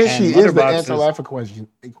 and she is the anti-life equation.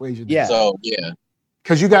 Yeah. So, yeah.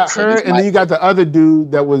 Because you got her, and then you got the other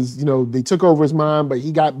dude that was, they took over his mind, but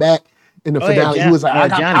he got back in the finale. He was like, I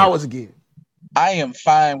got powers again. I am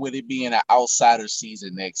fine with it being an outsider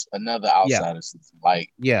season another outsider season. Like,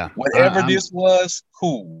 whatever this was,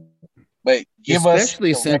 cool. But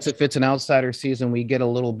especially since if it's an outsider season, we get a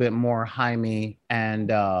little bit more Jaime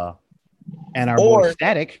and our boy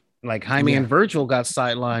Static. Like Jaime and Virgil got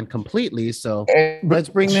sidelined completely, so let's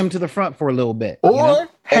bring them to the front for a little bit. Or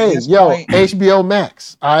HBO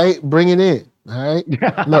Max, all right, bring it in. All right,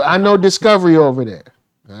 look, I know Discovery over there.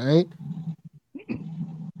 All right,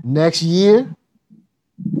 next year.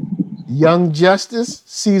 Young Justice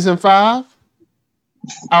season 5,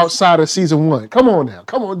 Outsider season 1. Come on now,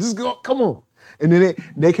 come on, come on. And then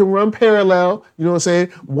they can run parallel. You know what I'm saying?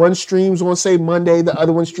 One streams on say Monday, the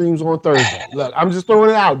other one streams on Thursday. Look, I'm just throwing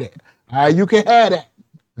it out there. All right, you can have that.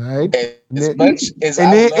 All right,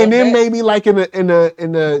 and then maybe like in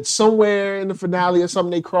a somewhere in the finale or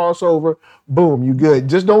something they cross over. Boom, you good.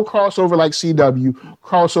 Just don't cross over like CW.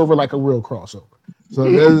 Cross over like a real crossover. So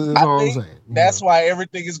that's all I'm saying. That's why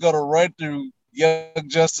everything is going to run through Young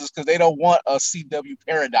Justice because they don't want a CW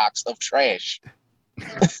paradox of trash.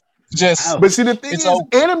 But see, the thing is,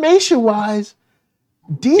 animation-wise,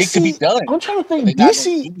 DC. It could be done. I'm trying to think.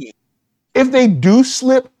 DC, if they do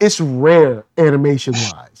slip, it's rare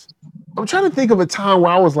animation-wise. I'm trying to think of a time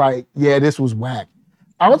where I was like, "Yeah, this was whack."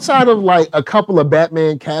 outside of like a couple of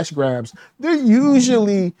Batman cash grabs, they're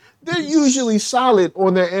usually solid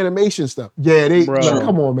on their animation stuff. Yeah, like,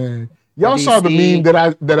 come on, man. Y'all saw the meme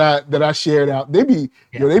that I shared out. They be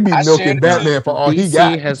milking Batman for all he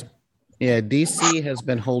got. DC has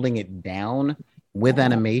been holding it down with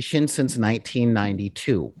animation since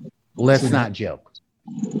 1992. Let's not joke.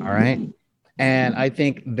 All right. And I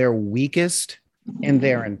think their weakest in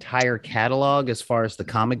their entire catalog, as far as the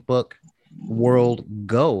comic book world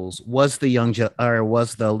goes, was the Legion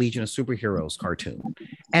of Superheroes cartoon.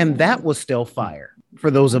 And that was still fire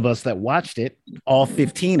for those of us that watched it, all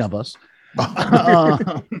 15 of us. But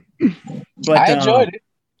I enjoyed it.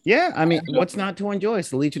 Yeah, I mean, what's not to enjoy? It's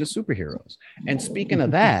the Legion of Superheroes. And speaking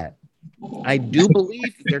of that, I do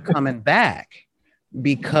believe they're coming back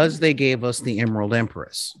because they gave us the Emerald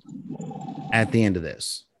Empress at the end of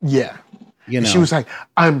this. Yeah. She was like,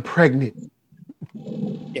 I'm pregnant.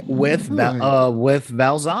 With Val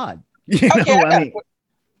Zod. Okay,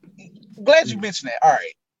 glad you mentioned that. All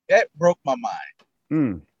right. That broke my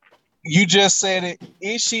mind. You just said it.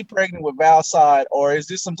 Is she pregnant with Val Zod, or is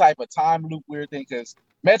this some type of time loop weird thing? Because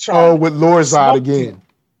Metron with Lord Zod again.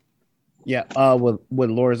 Yeah, with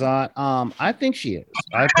Lord Zod. I think she is.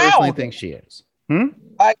 I personally think she is.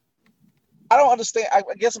 I don't understand. I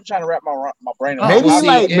guess I'm trying to wrap my brain around. Maybe he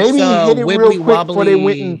hit it real quick before they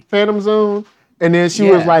went in Phantom Zone, and then she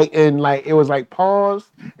was like, it was like paused,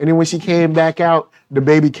 and then when she came back out, the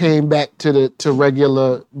baby came back to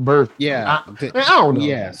regular birth. Yeah, I don't know.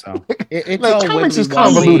 Yeah, so it's like comics is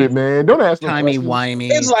convoluted, man. Don't ask timey wimey.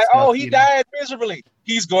 It's like, he died miserably.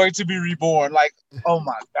 He's going to be reborn. Like, oh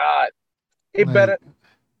my god, better.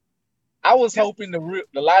 I was hoping the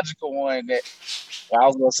logical one that I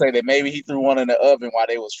was gonna say that maybe he threw one in the oven while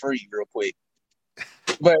they was free real quick,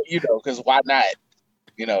 but because why not?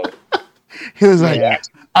 He was like,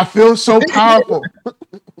 I feel so powerful.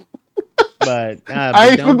 But I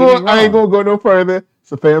ain't gonna go no further.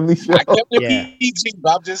 It's a family show. I kept it PG,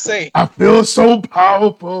 but I'm just saying. I feel so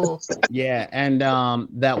powerful. Yeah, and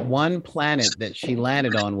that one planet that she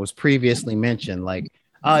landed on was previously mentioned, like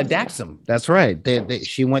Daxam. That's right.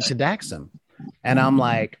 She went to Daxam, and I'm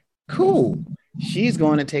like, cool. She's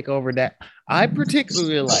going to take over that. I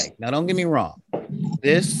particularly like. Now, don't get me wrong.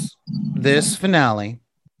 This finale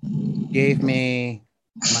gave me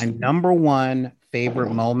my number one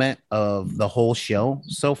favorite moment of the whole show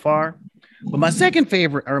so far. But my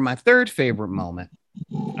third favorite moment,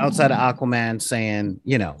 outside of Aquaman saying,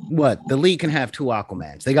 the League can have 2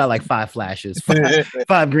 Aquamans. They got like 5 Flashes,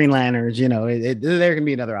 5 Green Lanterns. There can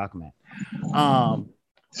be another Aquaman.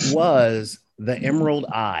 Was the Emerald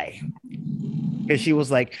Eye. Because she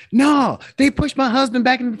was like, no, they pushed my husband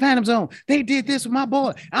back into the Phantom Zone. They did this with my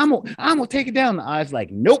boy. I'm gonna take it down. The Eye's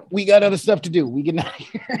like, nope, we got other stuff to do. We get out of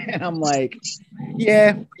here. And I'm like,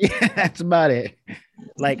 yeah, that's about it.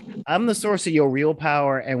 Like, I'm the source of your real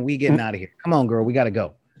power, and we getting out of here. Come on, girl, we gotta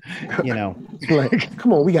go. Like,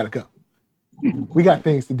 come on, we gotta go. We got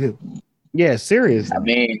things to do. Yeah, seriously. I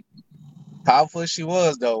mean, powerful she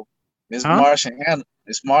was though. Miss Martian.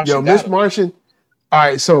 Yo, Miss Martian. All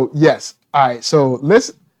right, so yes. All right, so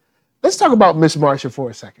let's talk about Miss Martian for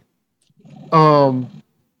a second.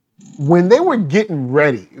 When they were getting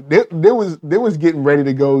ready, they was getting ready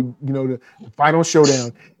to go, the final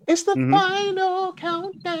showdown. It's the final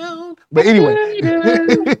countdown. But anyway,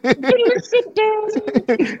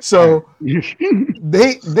 so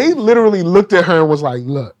they literally looked at her and was like,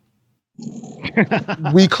 "Look,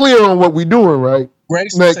 we clear on what we doing, right?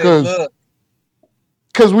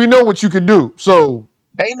 Because we know what you can do. So."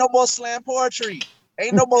 Ain't no more slam poetry.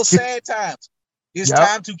 Ain't no more sad times. It's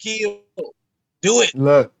time to kill. Do it.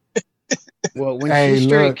 Look. Well,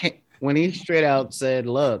 when he straight out said,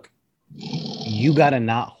 look, you got to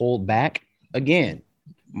not hold back. Again,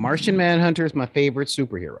 Martian Manhunter is my favorite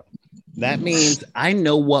superhero. That means I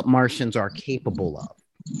know what Martians are capable of.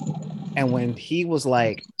 And when he was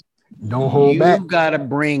like, don't hold back. You got to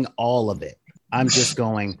bring all of it. I'm just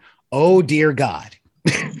going, oh, dear God.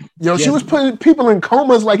 Yo, she was putting people in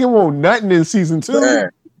comas like it won't nothing in season 2.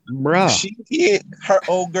 Bruh. She hit her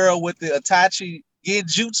old girl with the Itachi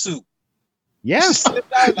Genjutsu. Yes.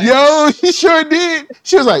 Yo, she sure did.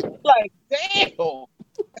 She was like damn.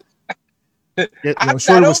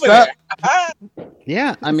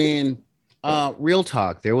 Yeah, I mean, real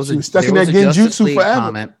talk. There was a Justice League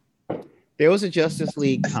comment. There was a Justice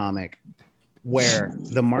League comic where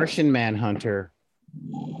the Martian Manhunter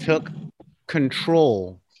took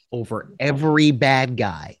control over every bad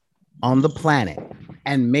guy on the planet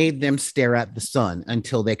and made them stare at the sun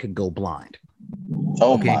until they could go blind.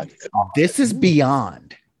 Oh my God. This is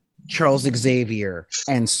beyond Charles Xavier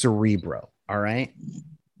and Cerebro. All right.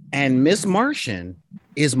 And Miss Martian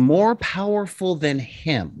is more powerful than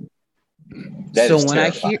him. That so is when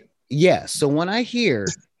terrifying. so when I hear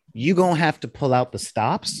you gonna have to pull out the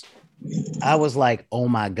stops, I was like, oh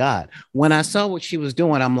my God. When I saw what she was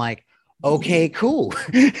doing, I'm like, okay, cool.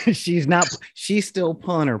 She's still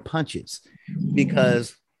pulling her punches,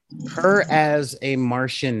 because her as a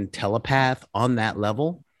Martian telepath on that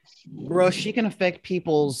level, bro, she can affect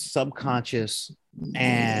people's subconscious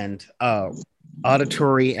and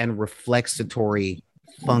auditory and reflexatory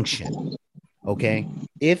function. Okay.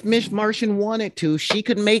 If Miss Martian wanted to, she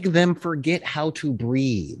could make them forget how to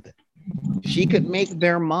breathe. She could make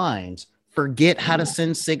their minds forget how to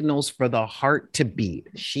send signals for the heart to beat.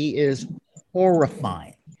 She is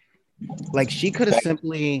horrifying. Like, she could have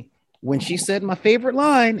simply, when she said my favorite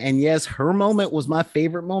line, and yes, her moment was my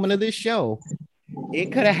favorite moment of this show,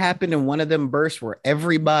 it could have happened in one of them bursts where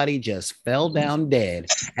everybody just fell down dead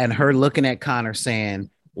and her looking at Connor saying,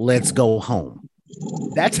 let's go home.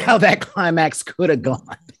 That's how that climax could have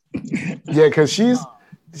gone. Yeah, because she's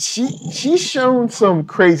shown some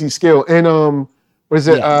crazy skill. And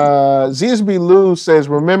ZSB Lou says,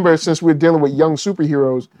 remember, since we're dealing with young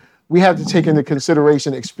superheroes, we have to take into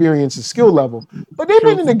consideration experience and skill level. But they've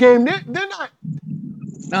been in the game. They're not.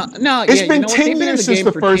 No, it's been 10 years since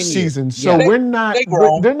the first season, so they're not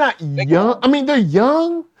young. I mean, they're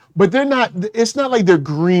young, but they're not. It's not like they're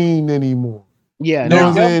green anymore. Yeah,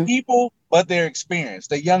 they're young people, but they're experienced.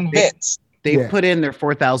 They're young vets. They put in their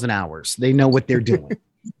 4,000 hours. They know what they're doing.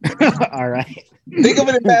 All right. Think of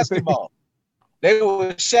it in basketball. They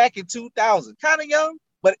were Shaq in 2000, kind of young,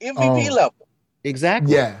 but MVP level.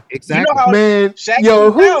 Exactly. Yeah. Exactly. You know how Man, Shaq yo,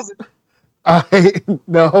 in 2000.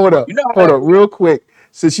 now hold up. Hold up, real quick.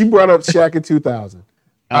 Since you brought up Shaq in 2000.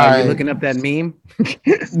 You're looking up that meme?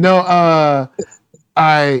 No,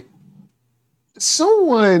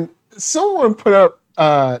 someone put up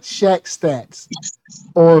Shaq stats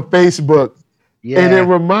on Facebook, and then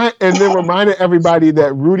reminded everybody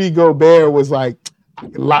that Rudy Gobert was like,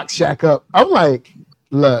 lock Shaq up. I'm like,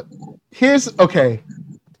 look, here's okay.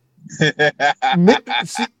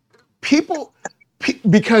 See, people,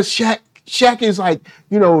 because Shaq is like,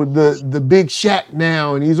 you know, the big Shaq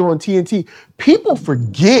now, and he's on TNT. People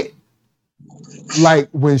forget, like,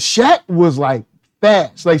 when Shaq was like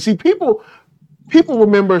fast. Like, see, people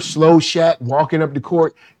remember slow Shaq walking up the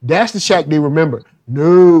court. That's the Shaq they remember.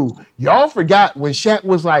 No, y'all forgot when Shaq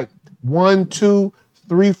was like 1, 2,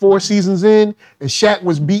 3, 4 seasons in, and Shaq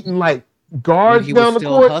was beating like guards down the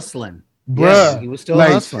court. Hustling. Bruh, yeah, he was still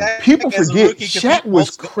hustling. People forget Shaq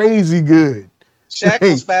was crazy good. Shaq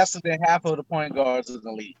was faster than half of the point guards in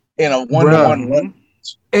the league in a 1-to-1.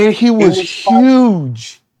 And he was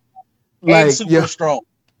huge. And super strong.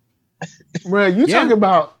 Bruh, you talking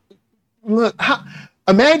about, look,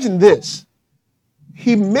 imagine this.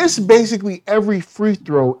 He missed basically every free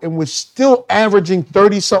throw and was still averaging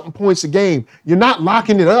 30-something points a game. You're not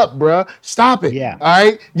locking it up, bruh. Stop it. Yeah. All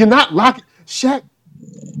right? You're not locking. Shaq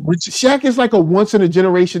is like a once in a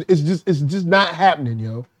generation. It's just not happening,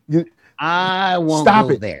 yo. I won't Stop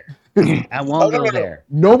go it. there. I won't go there.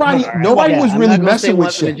 Nobody was really messing with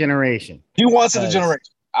Shaq. Generation. You once in a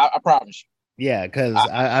generation. I promise you. Yeah, because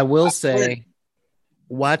I will say,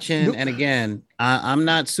 watching, and again, I'm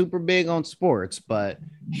not super big on sports, but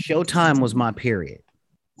Showtime was my period.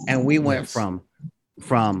 And we went from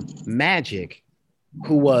Magic,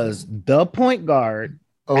 who was the point guard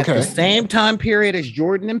at the same time period as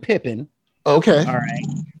Jordan and Pippen. Okay. All right.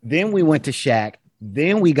 Then we went to Shaq.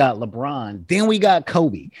 Then we got LeBron. Then we got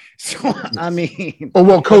Kobe. So, I mean. Oh,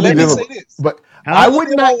 well, Kobe did. But I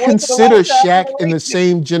would not consider Shaq in the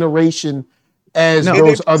same generation as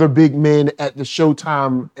those other big men at the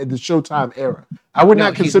Showtime era. I would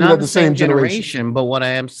not consider that the same generation. But what I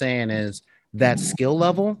am saying is that skill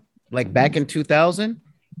level, like back in 2000,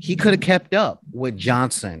 he could have kept up with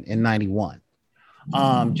Johnson in 91.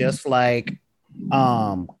 Just like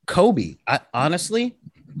Kobe. Honestly,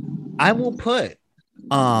 I will put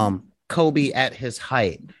Kobe at his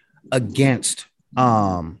height against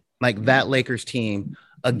like that Lakers team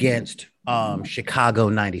against Chicago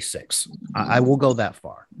 96. I will go that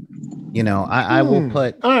far. You know, I will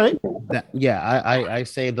put all right. That, I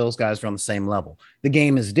say those guys are on the same level. The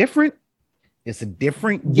game is different. It's a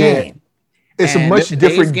different game. It's a much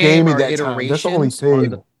different game at that time. That's the only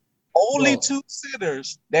thing. Only two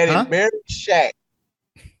centers that embarrassed Shaq,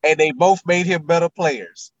 and they both made him better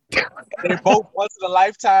players. They're both once in a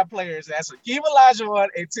lifetime players. That's Hakeem Olajuwon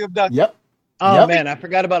and Tim Duncan. Yep. Oh man, I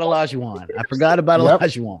forgot about Olajuwon.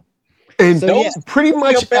 Olajuwon. And so, pretty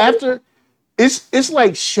much after, it's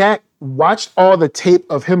like Shaq watched all the tape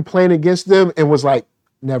of him playing against them and was like,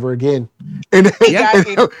 never again. And, Yeah.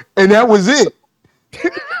 and that was it.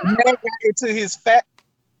 Never got into his fat.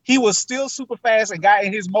 He was still super fast and got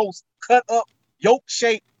in his most cut up yoke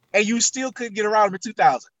shape, and you still couldn't get around him in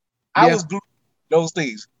 2000. I Yeah. was glued to those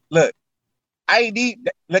things. Look,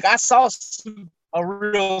 I saw a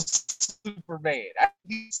real Superman. I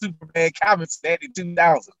need Superman comics back in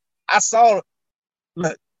 2000. I saw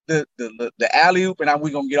the alley oop, and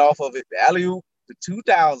we're gonna get off of it. The alley oop, the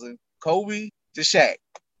 2000 Kobe to Shaq.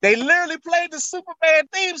 They literally played the Superman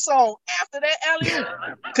theme song after that alley oop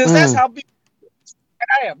because that's how big. And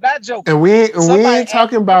I am not joking. And we ain't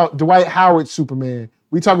talking about Dwight Howard Superman.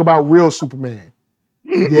 We talk about real Superman.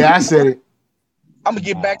 Yeah, I said it. I'm gonna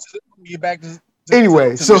get back to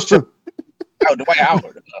Anyway, to the show. Dwight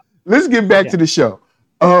Howard. Let's get back to the show.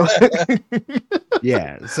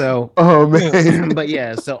 Yeah. So, oh man. but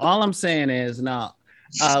yeah. So all I'm saying is, now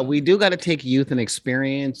we do got to take youth and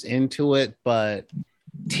experience into it, but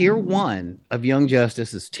tier 1 of Young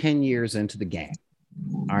Justice is 10 years into the game.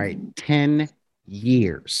 All right, 10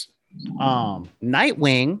 years.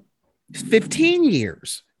 Nightwing is 15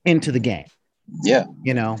 years into the game. Yeah.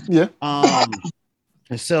 You know. Yeah.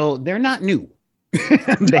 So they're not new.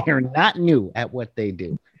 They are not new at what they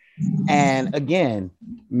do. And again,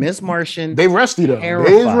 Miss Martian, they rusty though.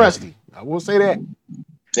 terrified. They is rusty. I will say that.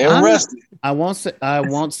 They're rusty. I won't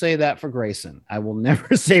say that for Grayson. I will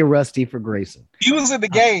never say rusty for Grayson. He was in the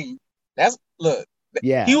game.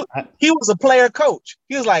 Yeah. He was a player coach.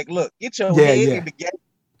 He was like, look, get your head in the game.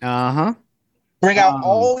 Uh-huh. Bring out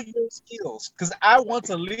all your skills because I want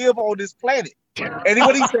to live on this planet. And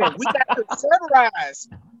what he said, we got the sunrise.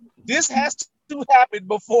 This has to happen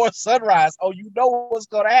before sunrise. Oh, you know what's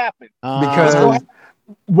going to happen. Because,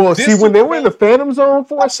 when they were in the Phantom Zone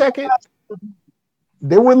for a second,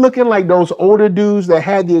 they were looking like those older dudes that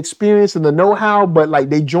had the experience and the know-how, but like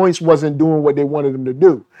their joints wasn't doing what they wanted them to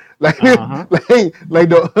do. Like, like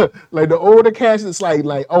the older cast, it's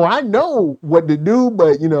like, oh, I know what to do,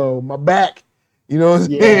 but my back, what I'm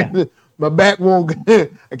saying? My back won't.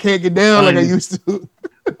 I can't get down like I used to.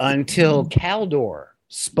 Until Kaldor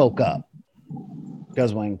spoke up,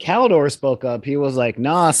 because when Kaldor spoke up, he was like,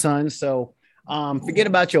 "Nah, son. So, forget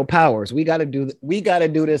about your powers. We got to do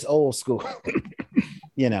this old school."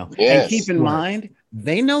 Yes. And keep in mind,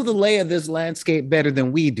 they know the lay of this landscape better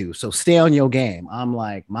than we do. So stay on your game. I'm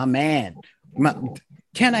like, my man,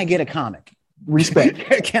 can I get a comic? Respect.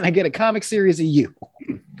 Can I get a comic series of you?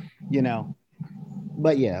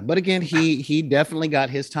 But again, he definitely got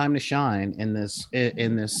his time to shine in this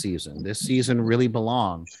season. This season really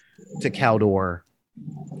belonged to Kaldor.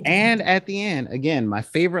 And at the end, again, my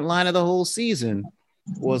favorite line of the whole season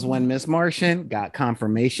was when Miss Martian got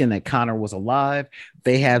confirmation that Connor was alive.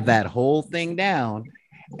 They had that whole thing down,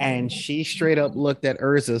 and she straight up looked at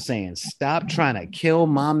Urza saying, "Stop trying to kill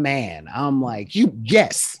my man." I'm like,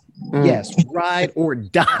 yes, ride or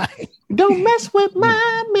die. Don't mess with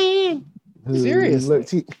my man.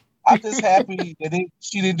 Seriously. I'm just happy that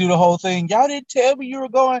she didn't do the whole thing. Y'all didn't tell me you were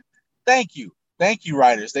going. Thank you,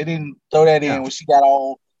 writers. They didn't throw that in when she got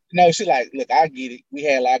all. No, she like, look, I get it. We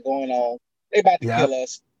had a lot going on. They about to kill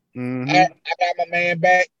us. Mm-hmm. I got my man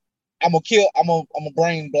back. I'm gonna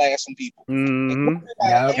brain blast some people. Mm-hmm.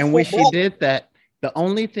 And when she did that, the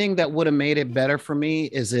only thing that would have made it better for me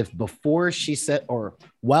is if before she said, or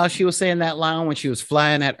while she was saying that line, when she was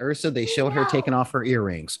flying at Ursa, they showed her taking off her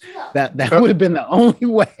earrings. That would have been the only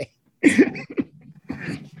way.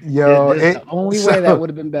 The only way that would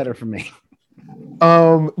have been better for me.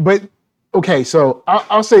 But okay, so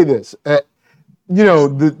I'll say this.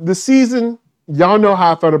 The season, y'all know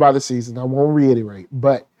how I felt about the season. I won't reiterate,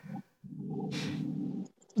 but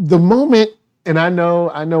the moment, and I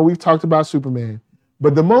know we've talked about Superman,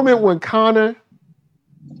 but the moment when Connor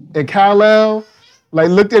and Kal-El like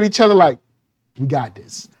looked at each other like, we got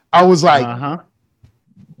this. I was like,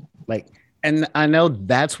 and I know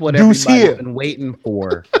that's what everybody's been waiting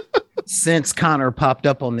for since Connor popped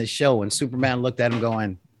up on this show, and Superman looked at him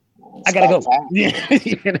going, I gotta go.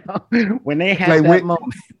 When they had that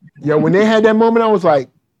moment. Yeah, when they had that moment, I was like,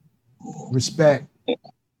 respect.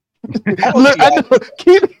 Look, I know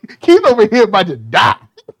Keith over here about to die.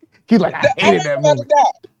 He's like, I hated that moment.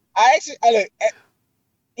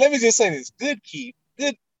 Let me just say this. Good Keith,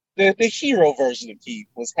 the hero version of Keith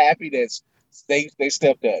was happy that they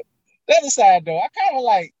stepped up. The other side though, I kind of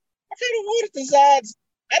wanted the Zods.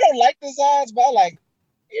 I don't like the Zods, but I like,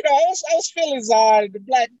 I was feeling Zod, the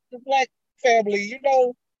black family,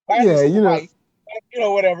 wife,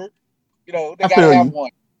 whatever. They gotta have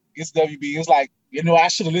one. It's WB. It's like, I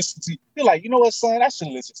should have listened to you. You're like, you know what, son? I should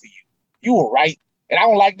have listened to you. You were right. And I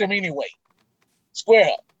don't like them anyway. Square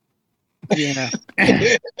up. Yeah.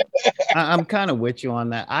 I'm kind of with you on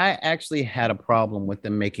that. I actually had a problem with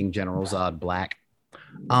them making General Zod black.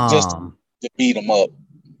 Just to beat him up.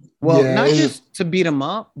 Well, Yeah, not it's- just to beat him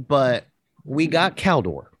up, but we got Caldor,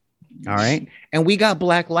 all right, and we got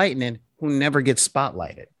Black Lightning, who never gets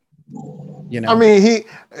spotlighted. You know, I mean,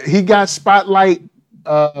 he got spotlight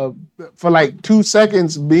for like 2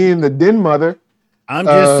 seconds being the den mother. I'm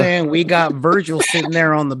just saying we got Virgil sitting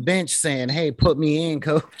there on the bench saying, "Hey, put me in,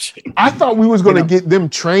 coach." I thought we was gonna get them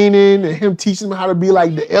training and him teaching them how to be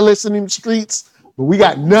like the illest in them streets, but we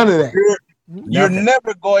got none of that. You're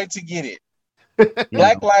never going to get it.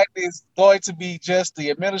 Black Light is going to be just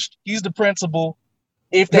the he's the principal.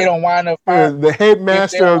 If they don't wind up the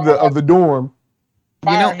headmaster of the dorm.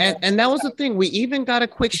 You know, and that was the thing. We even got a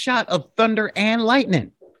quick shot of Thunder and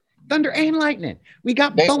Lightning. We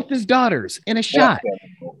got both his daughters in a shot.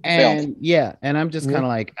 And yeah, and I'm just kind of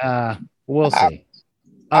like, we'll see.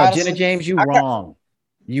 Honestly, Jenna James, you wrong.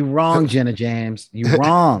 You wrong, Jenna James. You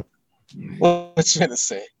wrong. What you gonna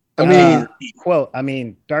say? I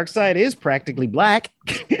mean, Darkseid is practically black.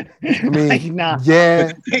 I mean, like, nah.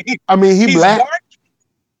 Yeah. I mean, he's black. Dark,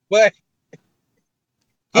 but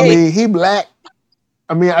I mean, he black.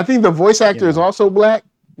 I mean, I think the voice actor is also black,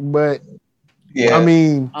 but yeah. I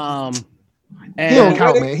mean, he don't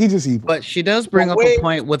count, man. He just evil. But she does bring up a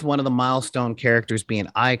point with one of the milestone characters being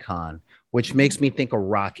Icon, which makes me think of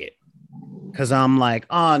Rocket. Because I'm like,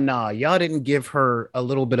 oh no, y'all didn't give her a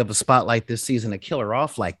little bit of a spotlight this season to kill her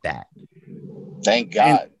off like that. Thank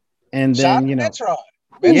God. And then Metron.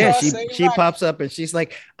 Yeah, she pops up and she's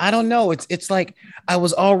like, I don't know. It's like I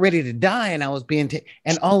was all ready to die and I was being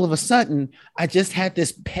and all of a sudden I just had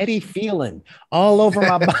this petty feeling all over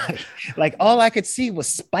my body. Like all I could see was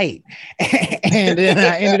spite. And then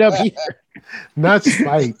I ended up here. Not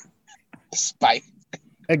spite. Spite.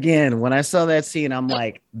 Again, when I saw that scene, I'm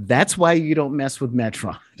like, that's why you don't mess with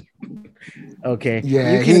Metron. Okay.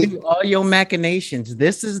 Yeah, you can do all your machinations.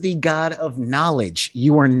 This is the god of knowledge.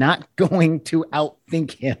 You are not going to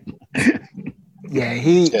outthink him. Yeah,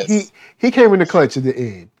 he came in the clutch at the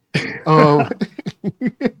end.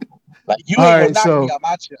 Like you ain't gonna knock me out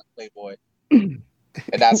my chair, Playboy. And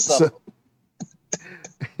that's something.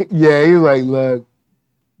 Yeah, he was like, look,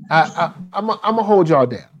 I'm gonna hold y'all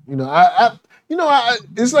down. You know,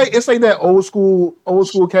 it's like that old school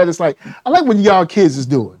cat. It's like I like what y'all kids is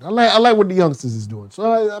doing. I like what the youngsters is doing. So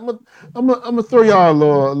I'm gonna throw y'all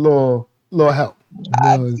a little help.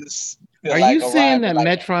 Are you saying that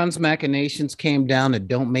Metron's machinations came down to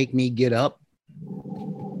 "Don't make me get up"?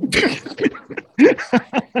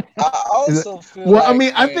 I also feel I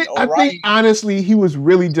mean, I think honestly, he was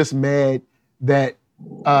really just mad that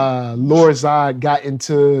Lord Zod got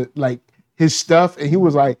into like his stuff, and he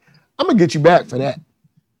was like, I'm gonna get you back for that.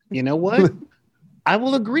 You know what? I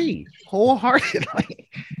will agree wholeheartedly.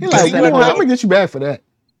 He's like, I'm gonna get you back for that.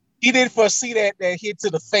 He didn't foresee that hit to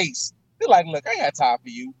the face. He's like, look, I ain't got time for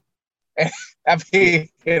you. And I mean,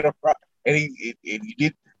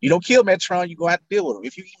 you don't kill Metron, you're gonna have to deal with him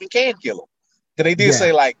if you even can kill him. Because they did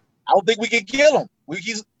say, like, I don't think we can kill him.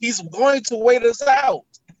 He's going to wait us out.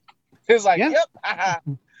 It's like, yep.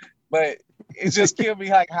 But it just killed me.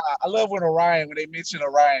 Like, I love when they mention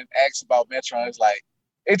Orion asks about Metron. It's like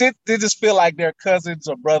they just feel like they're cousins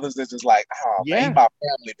or brothers. That's just like, man, he's my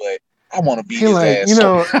family, but I want to be his ass. You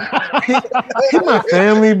know, he's my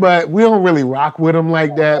family, but we don't really rock with him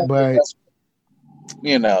like that. But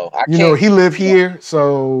you know, he live here,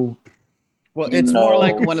 so. Well, it's more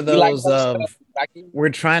like one of those we're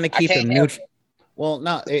trying to keep him neutral. Well,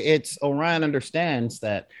 no, it's Orion understands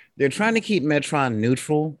that they're trying to keep Metron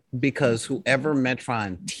neutral because whoever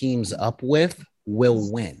Metron teams up with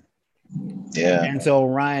will win. Yeah. And so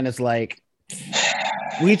Orion is like,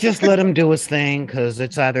 we just let him do his thing because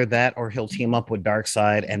it's either that or he'll team up with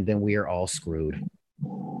Darkseid and then we are all screwed.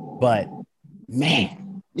 But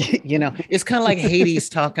man, it's kind of like Hades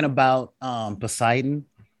talking about Poseidon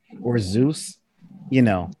or Zeus,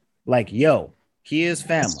 like, yo, he is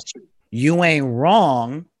family. You ain't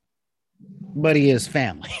wrong, but he is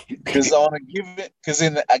family. Because on a given,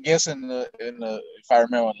 if I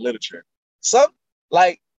remember in literature,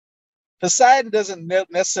 Poseidon doesn't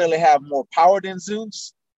necessarily have more power than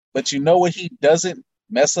Zeus, but you know what he doesn't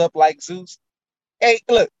mess up like Zeus? Hey,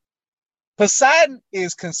 look, Poseidon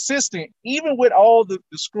is consistent even with all the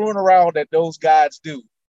screwing around that those gods do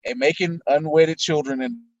and making unwedded children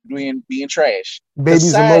and being trash. Babies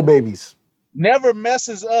Poseidon and more babies. Never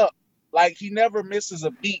messes up. Like he never misses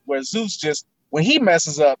a beat where Zeus just, when he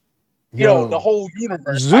messes up, the whole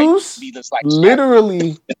universe. Zeus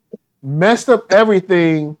literally messed up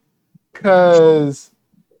everything because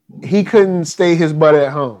he couldn't stay his butt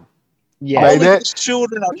at home. Yeah. Like All of that- his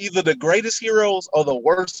children are either the greatest heroes or the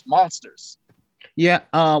worst monsters. Yeah.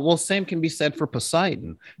 Well, same can be said for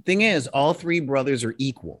Poseidon. Thing is, all three brothers are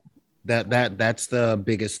equal. That's the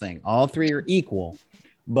biggest thing. All three are equal,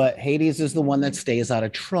 but Hades is the one that stays out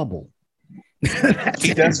of trouble.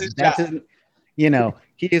 He does his job.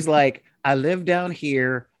 He is like, I live down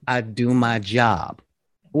here, I do my job.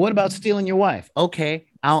 What about stealing your wife? Okay,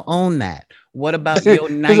 I'll own that. What about your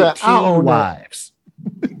He's like, I'll 19 own that. wives?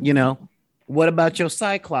 What about your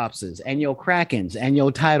Cyclopses and your Krakens and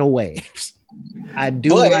your tidal waves? I do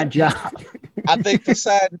But- my job. I think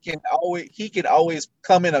Poseidon can always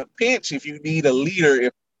come in a pinch if you need a leader.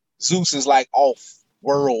 If Zeus is like off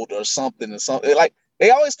world or something. Like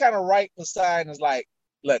they always kind of write Poseidon as like,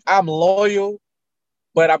 look, I'm loyal,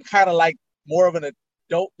 but I'm kind of like more of an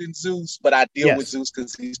adult than Zeus. But I deal with Zeus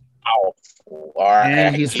because he's powerful,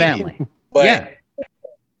 And he's family. But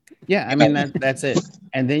Yeah. I mean that's it.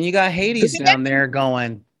 And then you got Hades down there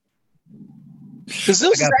going, because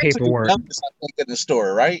Zeus I is got actually paperwork. the youngest, I think, in the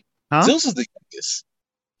story, right? huh? Zeus is the youngest.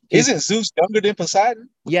 Isn't Zeus younger than Poseidon?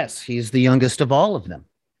 Yes, he's the youngest of all of them.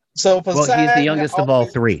 So Well, Poseidon he's the youngest of all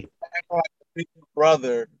always three. act like a big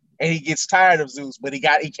brother, and he gets tired of Zeus, but he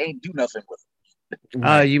can't do nothing with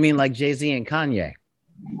him. You mean like Jay-Z and Kanye?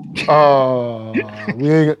 Oh, we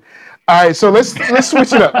ain't. All right, so let's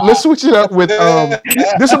switch it up. Let's switch it up with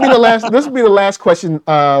this will be the last question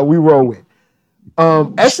we roll with.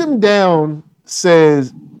 SM Down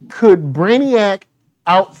says, could Brainiac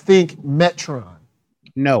outthink Metron?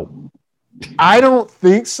 No. I don't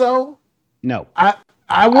think so. No.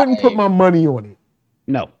 I wouldn't put my money on it.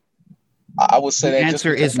 No. I would say The that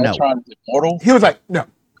answer just is no. Metron is immortal. He was like, no.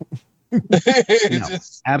 No.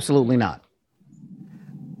 Absolutely not.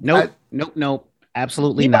 Nope. Nope.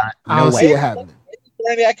 Absolutely not. I No don't see way. it happening.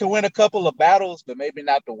 Brainiac can win a couple of battles, but maybe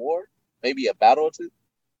not the war. Maybe a battle or two.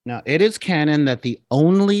 Now, it is canon that the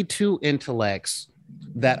only two intellects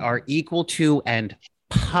that are equal to and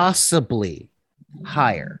possibly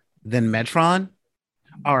higher than Metron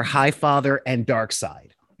are Highfather and Darkseid.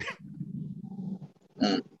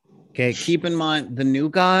 Okay, keep in mind the new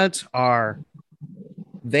gods are,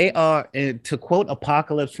 to quote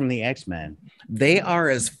Apocalypse from the X-Men, they are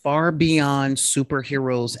as far beyond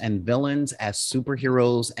superheroes and villains as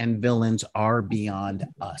superheroes and villains are beyond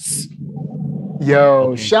us.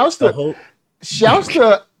 Yo, Okay. shouts The to whole-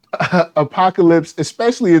 Apocalypse,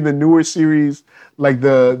 especially in the newer series, like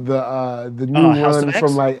the new House of one X?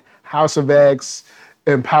 from like House of X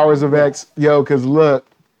and Powers of X. Yo, because look,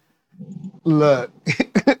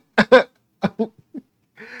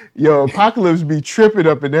 yo, Apocalypse be tripping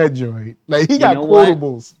up in that joint. Like he got know what?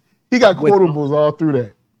 quotables. He got With- quotables all through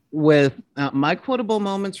that. With my quotable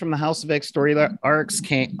moments from the House of X story arcs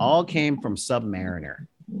came from Submariner,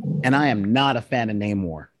 and I am not a fan of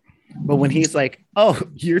Namor. But when he's like, "Oh,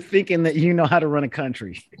 you're thinking that you know how to run a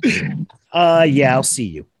country?" Yeah, I'll see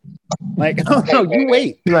you. Like, oh no, you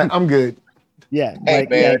wait. He's like, I'm good. Yeah, Hey like,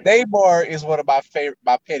 man, Namor is one of my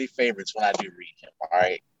petty favorites when I do read him. All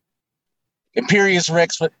right, Imperious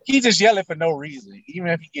Rex, but he just yelling for no reason. Even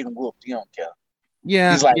if he getting whooped, he don't care.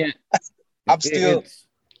 yeah, He's like, yeah. I'm still, It's-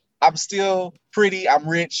 I'm still pretty. I'm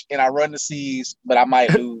rich and I run the seas, but I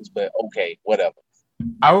might lose. But okay, whatever.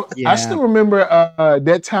 I Yeah. still remember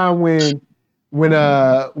that time when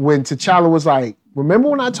T'Challa was like, "Remember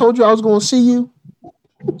when I told you I was going to see you?"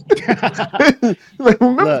 Like,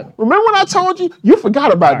 remember Look. when I told you? You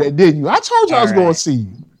forgot about that, didn't you? I told you I was All going right. to see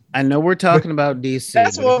you. I know we're talking about DC,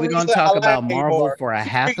 That's but if what we're gonna reason I talk like about Marvel Namor. for a He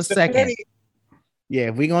half a brings the second, petty- yeah,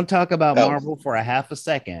 if we're gonna talk about No. Marvel for a half a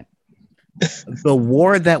second, the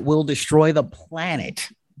war that will destroy the planet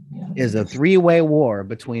is a three-way war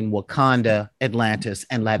between Wakanda, Atlantis,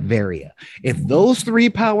 and Latveria. If those three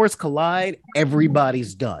powers collide,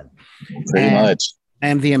 everybody's done. Pretty And- much.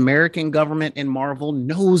 And the American government in Marvel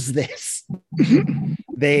knows this.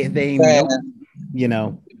 they know, Man, you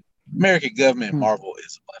know. American government Marvel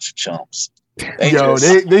is a bunch of chumps. Yo,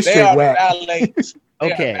 they straight are whack. validates. They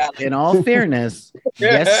are Okay, validates. in all fairness,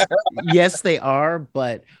 yes, they are,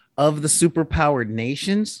 but of the superpowered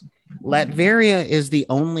nations, Latveria is the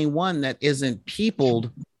only one that isn't peopled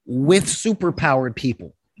with superpowered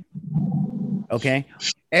people. Okay,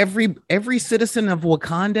 every citizen of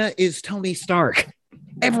Wakanda is Tony Stark.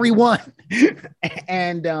 Everyone,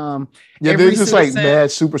 and Yeah, every they're just like citizen-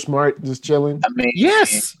 mad, super smart, just chilling. I mean,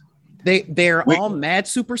 yes, they're Wait. all mad,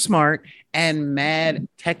 super smart, and mad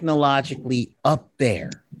technologically up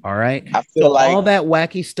there. All right. I feel So like all that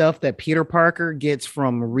wacky stuff that Peter Parker gets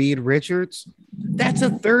from Reed Richards, that's a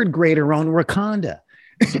third grader on Wakanda.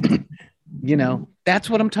 You know, that's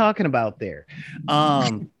what I'm talking about there.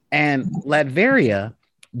 And Latveria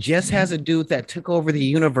Jess has a dude that took over the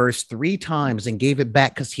universe 3 times and gave it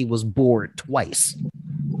back because he was bored twice.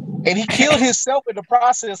 And he killed himself in the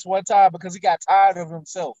process one time because he got tired of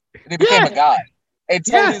himself and he became a god and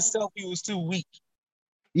told himself he was too weak.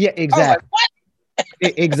 Yeah, exactly.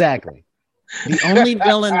 Exactly. The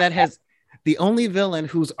only villain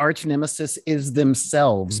whose arch nemesis is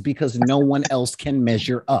themselves because no one else can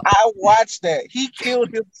measure up. I watched that. He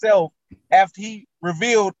killed himself after he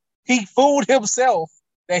fooled himself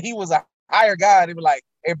that he was a higher god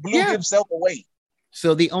and blew himself away.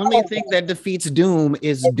 So the only thing that defeats Doom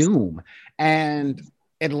is Doom, and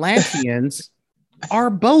Atlanteans are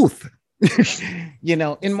both.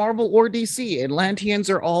 In Marvel or DC, Atlanteans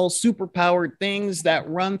are all superpowered things that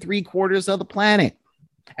run 3/4 of the planet.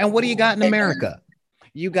 And what do you got in America?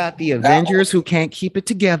 You got the Avengers who can't keep it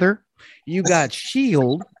together. You got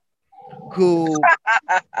S.H.I.E.L.D., who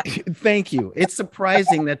thank you. It's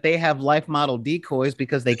surprising that they have life model decoys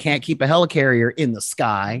because they can't keep a helicarrier in the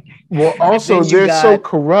sky. Well, also they're so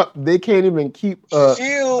corrupt they can't even keep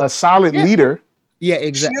a solid leader. Yeah,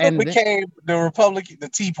 exactly. And became the Republican, the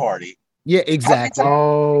Tea Party. Yeah, exactly.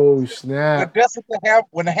 Oh snap!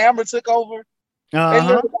 When the Hammer took over, they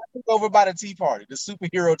literally got took over by the Tea Party, the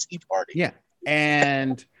superhero Tea Party. Yeah,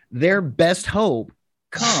 and their best hope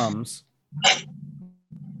comes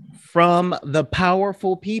from the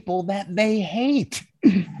powerful people that they hate.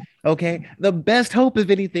 Okay, the best hope, if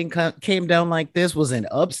anything came down like this, was in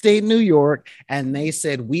upstate New York, and they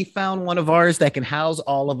said, we found one of ours that can house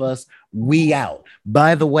all of us. We out.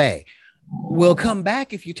 By the way, we'll come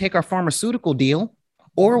back if you take our pharmaceutical deal,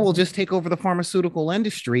 or we'll just take over the pharmaceutical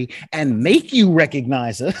industry and make you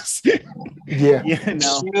recognize us. Yeah.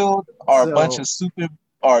 S.H.I.E.L.D. are a bunch of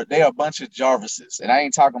they are a bunch of Jarvises, and I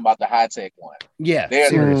ain't talking about the high tech one. Yeah,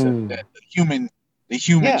 they're the human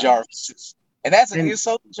Jarvises, and that's an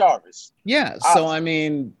insult to Jarvis. Yeah, so I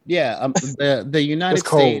mean, the United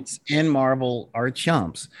States and Marvel are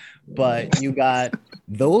chumps, but you got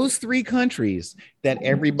those 3 countries that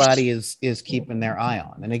everybody is keeping their eye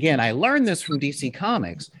on. And again, I learned this from DC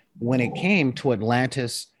Comics when it came to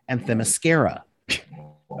Atlantis and Themyscira.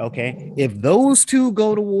 Okay, if those 2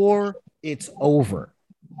 go to war, it's over.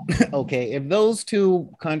 Okay, if those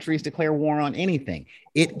 2 countries declare war on anything,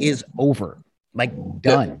 it is over. Like,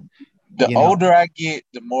 done. The older I get,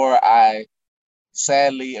 the more I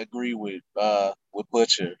sadly agree with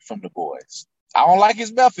Butcher from The Boys. I don't like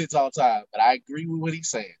his methods all the time, but I agree with what he's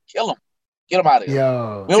saying. Kill him. Get him out of here.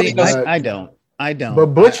 Yo, I don't. But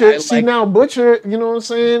Butcher, Butcher, you know what I'm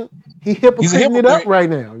saying? He's hypocriting it up right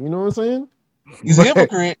now. You know what I'm saying? He's a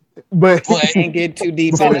hypocrite. But I can't get too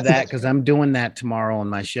deep into that because I'm doing that tomorrow on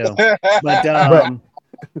my show.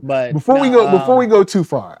 But before we go too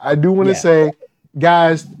far, I do want to say,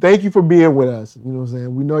 guys, thank you for being with us. You know what I'm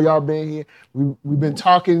saying? We know y'all been here. We've been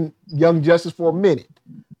talking Young Justice for a minute.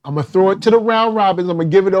 I'm gonna throw it to the round robins. I'm gonna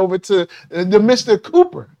give it over to the Mr.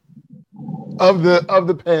 Cooper of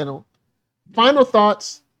the panel. Final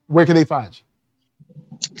thoughts. Where can they find you?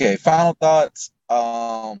 Okay, final thoughts.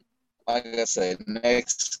 Like I said,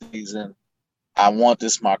 next season, I want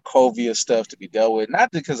this Markovia stuff to be dealt with.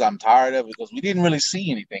 Not because I'm tired of it, because we didn't really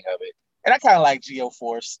see anything of it. And I kind of like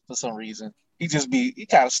Geoforce for some reason. He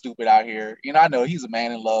kind of stupid out here. I know he's a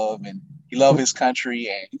man in love and he loves his country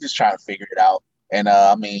and he's just trying to figure it out. And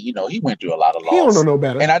he went through a lot of loss. He don't know no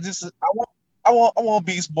better. And I want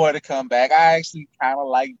Beast Boy to come back. I actually kind of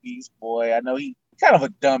like Beast Boy. I know he's kind of a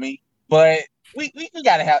dummy, but we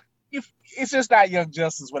gotta have. It's just not Young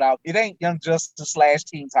Justice without. It ain't Young Justice /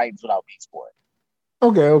 Teen Titans without Beast Boy.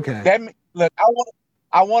 Okay. Look,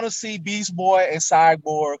 I want to see Beast Boy and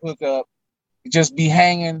Cyborg hook up, just be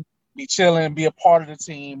hanging, be chilling, be a part of the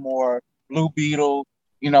team, or Blue Beetle.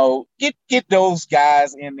 Get those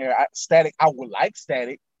guys in there. Static, I would like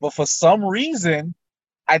Static, but for some reason,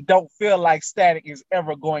 I don't feel like Static is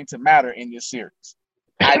ever going to matter in this series.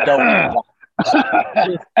 I don't know.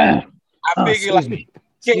 I figure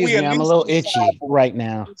I'm a little itchy right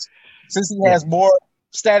now. Since he has more,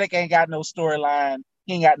 Static ain't got no storyline.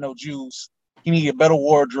 He ain't got no juice. He need a better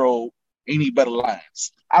wardrobe. He need better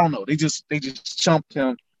lines. I don't know. They just chumped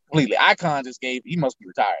him completely. Icon he must be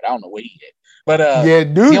retired. I don't know where he is. But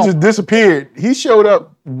dude just disappeared. He showed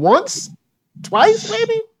up once, twice,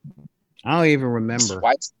 maybe. I don't even remember.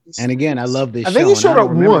 Twice. And again, I love this show. I think he showed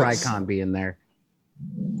up once. Icon being there.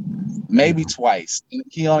 Maybe twice.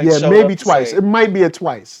 He only showed maybe twice. It might be a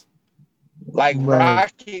twice. Like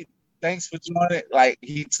Rocket, thanks for joining. Like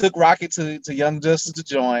he took Rocket to Young Justice to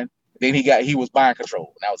join. Then he was mind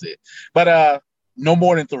control. And that was it. But no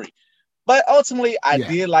more than 3. But ultimately, I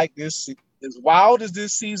did like this. As wild as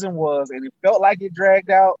this season was, and it felt like it dragged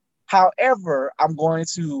out, However, I'm going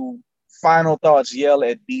to final thoughts yell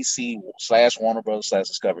at DC / Warner Brothers /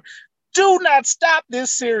 Discovery. Do not stop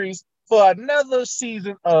this series for another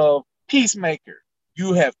season of Peacemaker.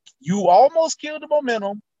 You almost killed the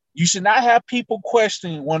momentum. You should not have people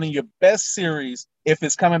questioning one of your best series if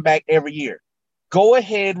it's coming back every year. Go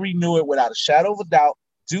ahead, renew it without a shadow of a doubt.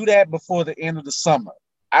 Do that before the end of the summer.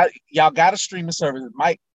 Y'all got a streaming service.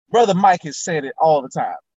 Brother Mike has said it all the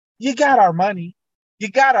time. You got our money. You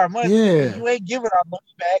got our money. Yeah. You ain't giving our money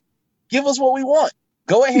back. Give us what we want.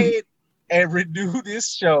 Go ahead and renew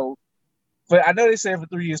this show. But I know they said for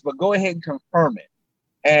 3 years, but go ahead and confirm it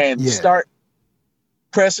and start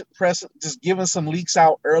press, just giving some leaks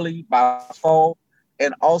out early by fall.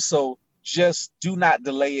 And also just do not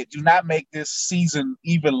delay it. Do not make this season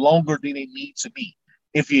even longer than it needs to be.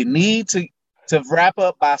 If you need to wrap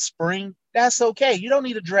up by spring, that's okay. You don't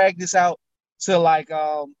need to drag this out till like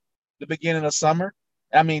the beginning of summer.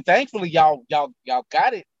 I mean, thankfully y'all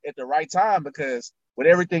got it at the right time, because with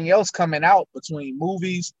everything else coming out between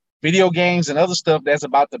movies, video games, and other stuff that's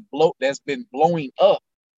been blowing up,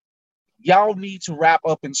 y'all need to wrap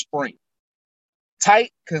up in spring.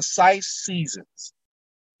 Tight, concise seasons.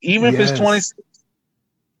 Even if it's 26,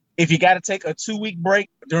 if you got to take a 2-week break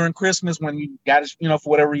during Christmas when you got to, for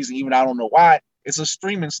whatever reason, even I don't know why, it's a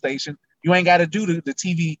streaming station. You ain't got to do the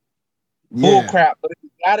TV bull crap, but if you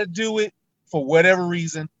got to do it for whatever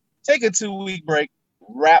reason, take a 2-week break,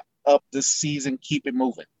 wrap up the season, keep it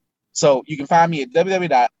moving. So you can find me at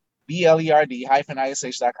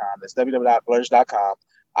www.blerd-ish.com. That's www.blurs.com.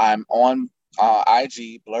 I'm on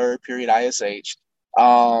IG, blur.ish.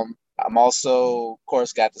 I'm also, of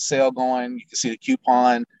course, got the sale going. You can see the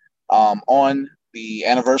coupon on the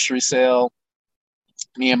anniversary sale.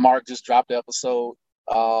 Me and Mark just dropped the episode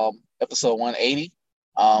 180.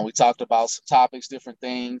 We talked about some topics, different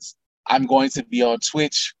things. I'm going to be on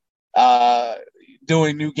Twitch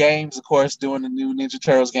doing new games, of course, doing the new Ninja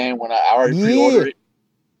Turtles game when I already pre-ordered it.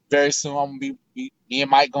 Very soon, I'm going to be, me and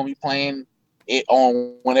Mike going to be playing it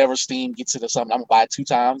on whenever Steam gets it or something. I'm going to buy it 2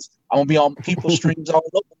 times. I'm going to be on people's streams all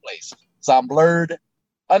over the place. So I'm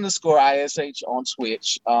blurred_ISH on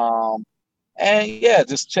Twitch. And yeah,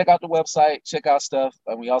 just check out the website, check out stuff.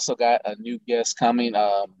 And we also got a new guest coming.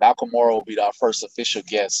 Malcolm Morrow will be our first official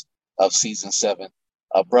guest of season 7.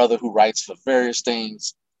 A brother who writes for various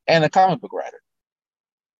things and a comic book writer.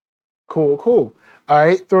 Cool. All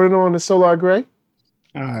right, throw it on to Solar Gray.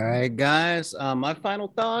 All right, guys. My final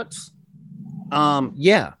thoughts.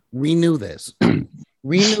 Renew this.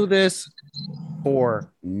 Renew this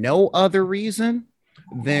for no other reason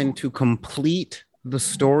than to complete the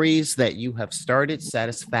stories that you have started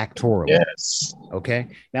satisfactorily. Yes. Okay.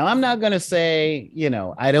 Now, I'm not going to say,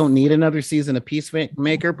 I don't need another season of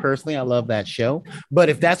Peacemaker. Personally, I love that show. But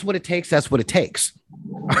if that's what it takes, that's what it takes.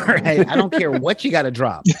 All right. I don't care what you got to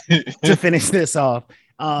drop to finish this off.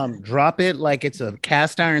 Drop it like it's a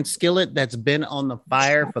cast iron skillet that's been on the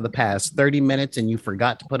fire for the past 30 minutes and you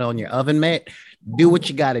forgot to put on your oven mitt. Do what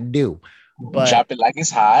you got to do. But drop it like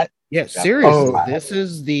it's hot. Yeah, seriously. This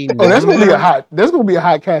is the that's gonna be a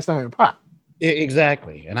hot cast iron pot.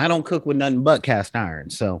 Exactly. And I don't cook with nothing but cast iron.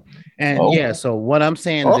 So so what I'm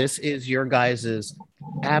saying, this is your guys's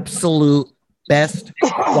absolute best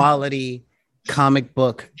quality comic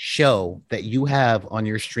book show that you have on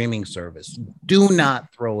your streaming service. Do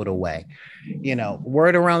not throw it away.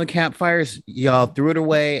 Word around the campfires, y'all threw it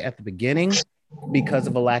away at the beginning because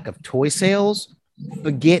of a lack of toy sales.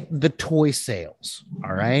 Forget the toy sales.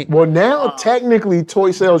 All right. Well, now technically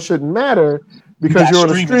toy sales shouldn't matter because you're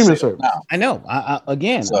on a streaming service. Now. I know.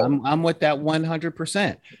 I'm with that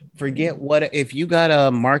 100%. Forget if you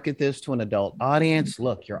gotta market this to an adult audience.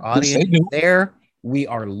 Look, your audience is there. We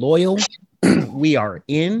are loyal. We are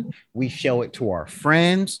in. We show it to our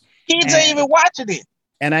friends. Kids ain't even watching it.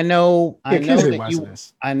 And I know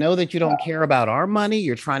that you don't care about our money.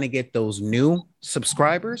 You're trying to get those new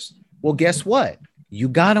subscribers. Well, guess what? You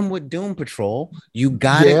got them with Doom Patrol. You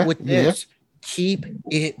got it with this. Keep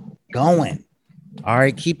it going. All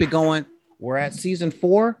right, keep it going. We're at season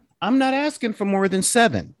 4. I'm not asking for more than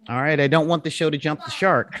 7. All right, I don't want the show to jump the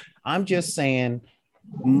shark. I'm just saying,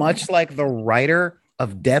 much like the writer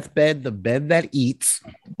of Deathbed, the Bed That Eats,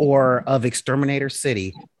 or of Exterminator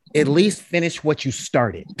City, at least finish what you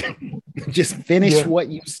started. Just finish what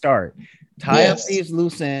you start. Tie up these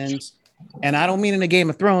loose ends. And I don't mean in a Game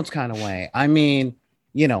of Thrones kind of way. I mean,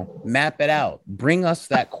 map it out. Bring us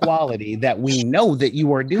that quality that we know that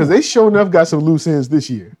you are doing. Because they sure enough got some loose ends this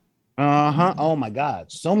year. Oh my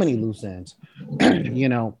God, so many loose ends.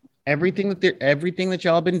 Everything that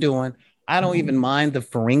y'all been doing. I don't even mind the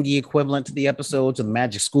Ferengi equivalent to the episodes of the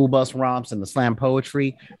Magic School Bus romps and the slam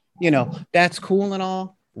poetry. That's cool and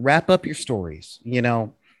all. Wrap up your stories.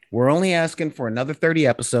 We're only asking for another 30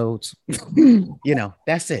 episodes.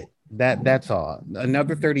 That's it. That's all.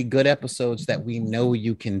 Another 30 good episodes that we know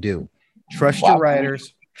you can do. Trust your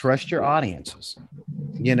writers, trust your audiences,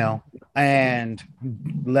 and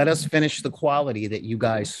let us finish the quality that you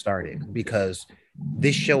guys started, because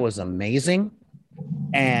this show is amazing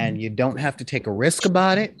and you don't have to take a risk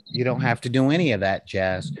about it. You don't have to do any of that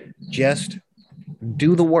jazz. Just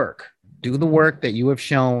do the work. Do the work that you have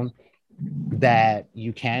shown that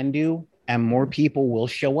you can do, and more people will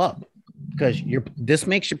show up, because this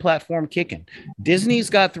makes your platform kicking.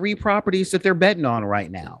 Disney's got 3 properties that they're betting on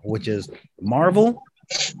right now, which is Marvel,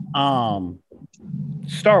 Star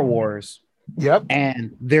Wars,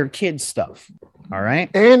 and their kids stuff. All right,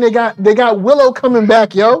 and they got Willow coming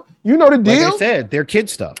back, yo. You know the deal. Like I said, their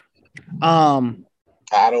kid stuff. I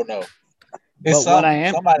don't know.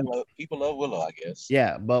 But people love Willow, I guess.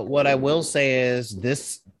 Yeah, but what I will say is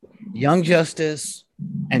this Young Justice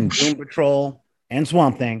and Doom Patrol and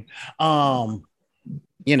Swamp Thing, are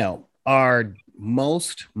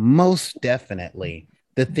most definitely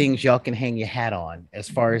the things y'all can hang your hat on as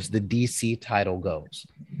far as the DC title goes.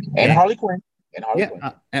 And Harley Quinn.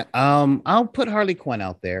 I'll put Harley Quinn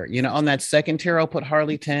out there. On that second tier, I'll put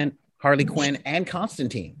Harley Quinn, and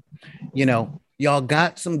Constantine. Y'all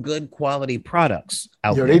got some good quality products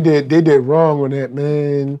out there. They did wrong on that,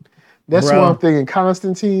 man. That's what I'm thinking.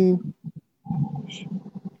 Constantine.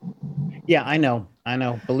 Yeah, I know.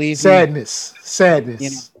 Believe sadness.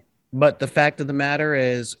 But the fact of the matter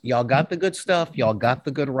is, y'all got the good stuff, y'all got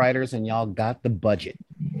the good writers, and y'all got the budget.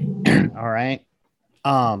 All right.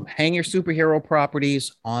 Hang your superhero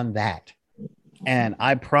properties on that, and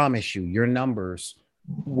I promise you, your numbers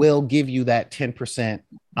will give you that 10%.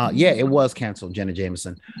 Yeah, it was canceled, Jenna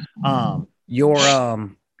Jameson. Your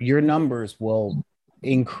numbers will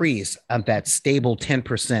increase at that stable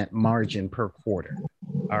 10% margin per quarter.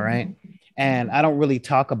 All right. And I don't really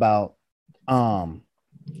talk about I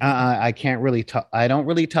don't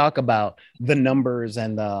really talk about the numbers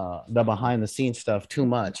and the behind the scenes stuff too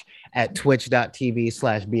much at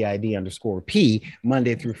twitch.tv/BID_P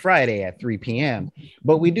Monday through Friday at 3 p.m.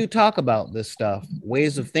 But we do talk about this stuff,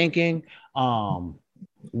 ways of thinking,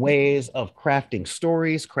 ways of crafting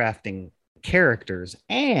stories, crafting characters,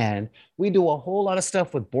 and we do a whole lot of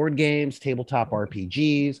stuff with board games, tabletop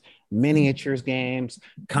RPGs, miniatures games,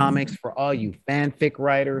 comics for all you fanfic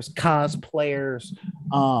writers, cosplayers.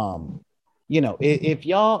 If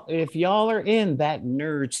y'all are in that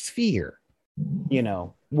nerd sphere,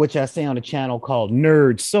 which I say on a channel called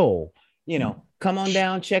Nerd Soul, come on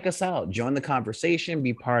down, check us out, join the conversation,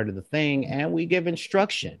 be part of the thing, and we give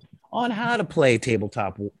instruction on how to play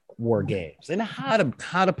tabletop war games and how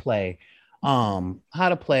to play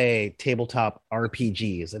tabletop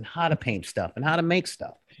RPGs and how to paint stuff and how to make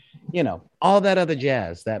stuff, all that other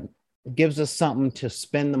jazz that gives us something to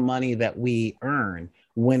spend the money that we earn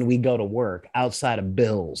when we go to work outside of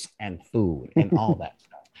bills and food and all that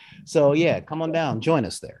stuff. So yeah, come on down, join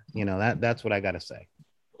us there. That's what I got to say.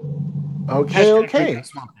 Okay.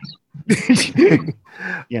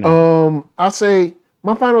 I'll say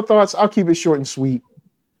my final thoughts. I'll keep it short and sweet.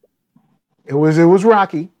 It was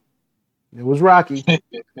rocky. It was rocky.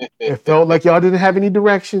 It felt like y'all didn't have any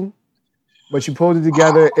direction, but you pulled it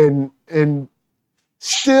together, and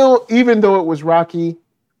still, even though it was rocky,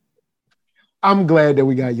 I'm glad that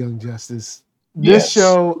we got Young Justice. This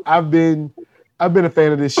show, I've been a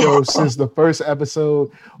fan of this show since the first episode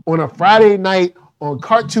on a Friday night on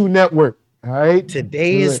Cartoon Network. All right.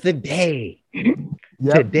 Today is the day.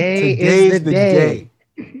 Yep. Today is the day.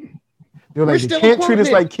 They're like, they can't treat us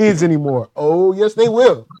like kids anymore. Oh, yes, they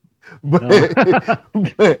will. But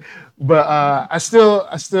I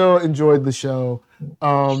still enjoyed the show.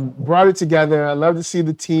 Brought it together. I love to see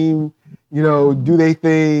the team, do their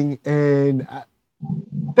thing. And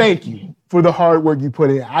thank you for the hard work you put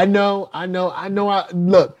in. I know.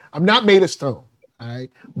 Look, I'm not made of stone. All right,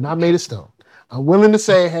 I'm not made of stone. I'm willing to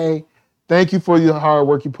say, hey, thank you for your hard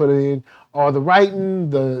work you put in. All the writing,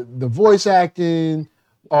 the voice acting,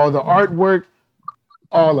 all the artwork,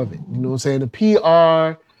 all of it. You know what I'm saying? The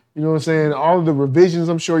PR. You know what I'm saying? All of the revisions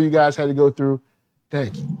I'm sure you guys had to go through.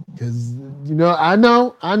 Thank you. Because, I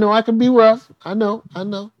know I can be rough. I know.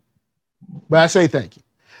 But I say thank you.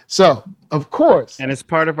 So, of course. And it's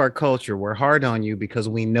part of our culture. We're hard on you because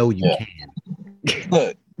we know you can.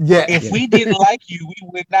 Look, if we didn't like you, we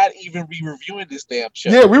would not even be reviewing this damn show.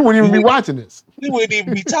 Yeah, we wouldn't even be watching this. We wouldn't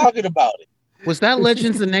even be talking about it. Was that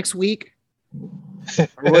Legends the next week?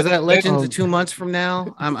 Or was that Legends 2 months from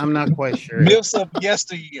now? I'm not quite sure. Mills of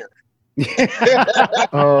yesteryear.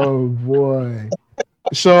 Oh boy.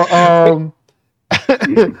 So I'll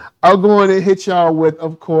go on and hit y'all with,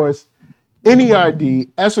 of course, NERD,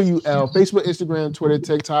 SOUL, Facebook, Instagram, Twitter,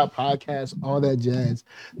 TikTok, podcast, all that jazz.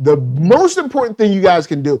 The most important thing you guys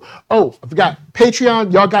can do. Oh, I forgot.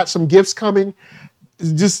 Patreon, y'all got some gifts coming.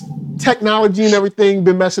 It's just technology and everything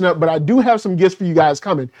been messing up, but I do have some gifts for you guys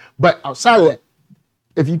coming. But outside of that,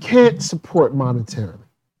 if you can't support monetarily,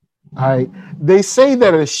 all right, they say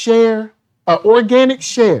that a share, an organic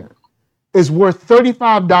share, is worth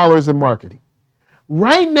 $35 in marketing.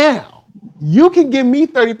 Right now, you can give me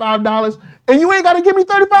 $35 and you ain't got to give me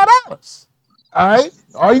 $35. All right?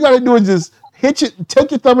 All you got to do is just take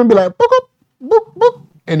your thumb and be like, boop, boop, boop, boop,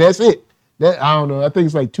 and that's it. I don't know. I think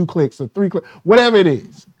it's like 2 clicks or 3 clicks, whatever it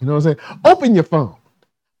is. You know what I'm saying? Open your phone.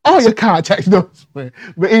 All your contacts. But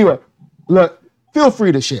anyway, look, feel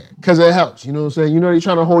free to share because it helps. You know what I'm saying? You know, they're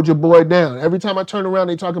trying to hold your boy down. Every time I turn around,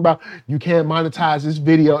 they talk about you can't monetize this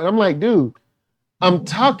video. And I'm like, dude, I'm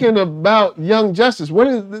talking about Young Justice.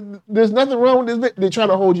 There's nothing wrong with this. They're trying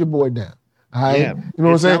to hold your boy down. All right? Yeah, you know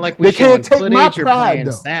what I'm saying? Like they can't take my pride,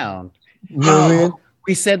 though. Sound. You know what I mean?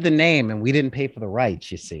 We said the name and we didn't pay for the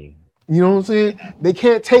rights, you see. You know what I'm saying? They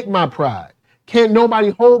can't take my pride. Can't nobody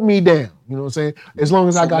hold me down. You know what I'm saying? As long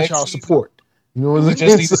as I got y'all support. You know what I'm saying?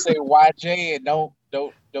 Just need to say YJ and don't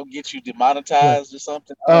get you demonetized or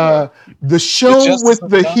something. The show with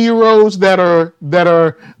the heroes that are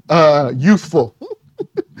youthful.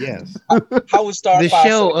 Yes. How would start the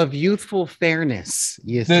show of youthful fairness.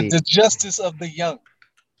 You see. The justice of the young.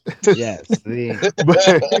 Yes. The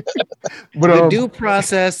due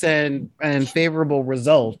process and favorable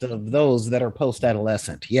result of those that are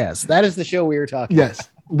post-adolescent. Yes, that is the show we were talking about. Yes.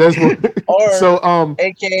 That's what or so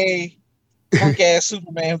AKA punk ass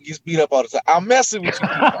Superman who gets beat up all the time. I'm messing with you.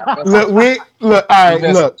 Look, all right,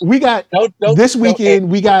 look, we got this weekend,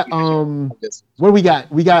 we got what do we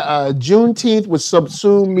got? We got Juneteenth with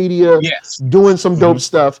Subsume Media doing some dope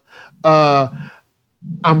stuff.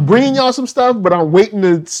 I'm bringing y'all some stuff, but I'm waiting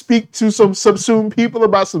to speak to some Subsume people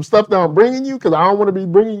about some stuff that I'm bringing you because I don't want to be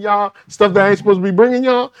bringing y'all stuff that I ain't supposed to be bringing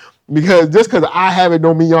y'all because just because I have it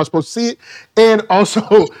don't mean y'all supposed to see it. And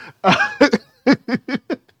also,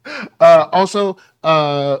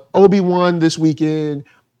 Obi-Wan this weekend,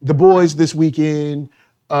 The Boys this weekend.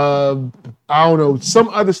 I don't know. Some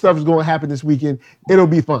other stuff is going to happen this weekend. It'll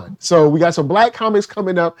be fun. So we got some black comics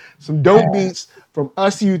coming up, some dope beats from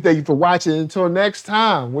us to you. Thank you for watching. Until next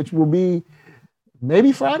time, which will be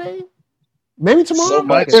maybe Friday, maybe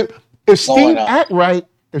tomorrow. So if Steam act right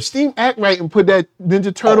and put that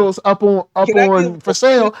Ninja Turtles up on for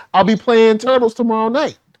sale, I'll be playing Turtles tomorrow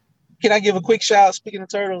night. Can I give a quick shout out? Speaking of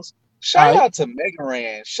Turtles, shout out to Mega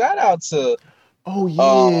Ran. Shout out to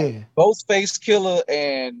Ghostface Killer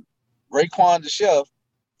and Raekwon the Chef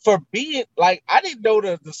for being like, I didn't know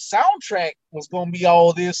the soundtrack was gonna be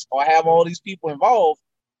all this or have all these people involved.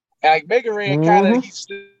 And like Mega Ran kind of he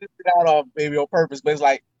slipped it out on maybe on purpose, but it's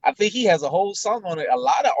like I think he has a whole song on it. A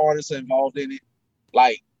lot of artists are involved in it.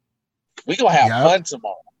 Like we gonna have fun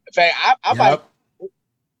tomorrow. In fact, I might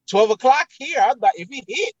 12 o'clock here. If it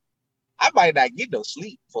hit, I might not get no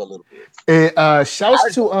sleep for a little bit. And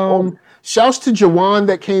shouts to Jawan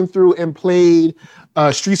that came through and played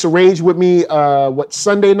Streets of Rage with me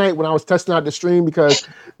Sunday night when I was testing out the stream because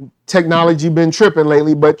technology been tripping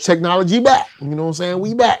lately, but technology back. You know what I'm saying?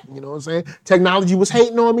 We back. You know what I'm saying? Technology was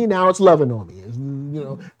hating on me, now it's loving on me. It's,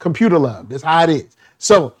 computer love. That's how it is.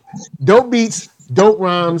 So, dope beats, dope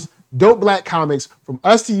rhymes, dope black comics from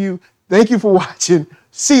us to you. Thank you for watching.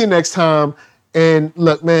 See you next time. And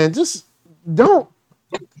look, man, just don't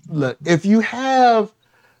look. If you have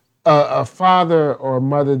a father or a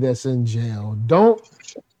mother that's in jail, don't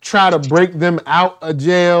try to break them out of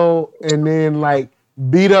jail and then like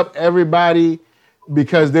beat up everybody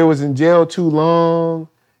because they was in jail too long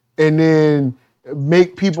and then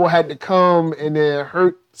make people had to come and then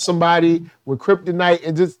hurt somebody with kryptonite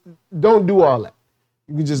and just don't do all that.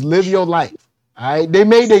 You can just live your life. All right. They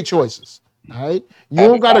made their choices. All right. You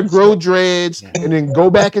don't gotta grow dreads and then go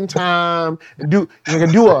back in time and you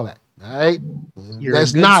can do all that. All right. You're a good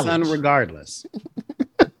son regardless.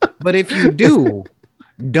 But if you do,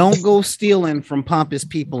 don't go stealing from pompous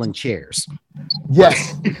people in chairs.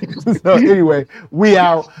 Yes. So anyway, we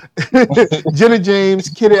out. Jenna James,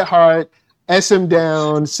 Kid at Heart, SM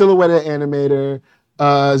Down, Silhouette Animator,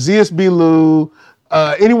 ZSB Lou,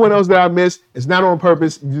 anyone else that I missed, it's not on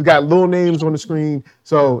purpose. You got little names on the screen.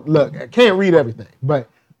 So look, I can't read everything, but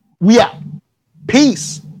we out.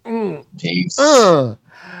 Peace. Peace.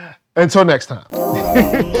 Until next time.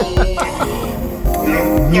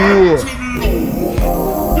 Yeah.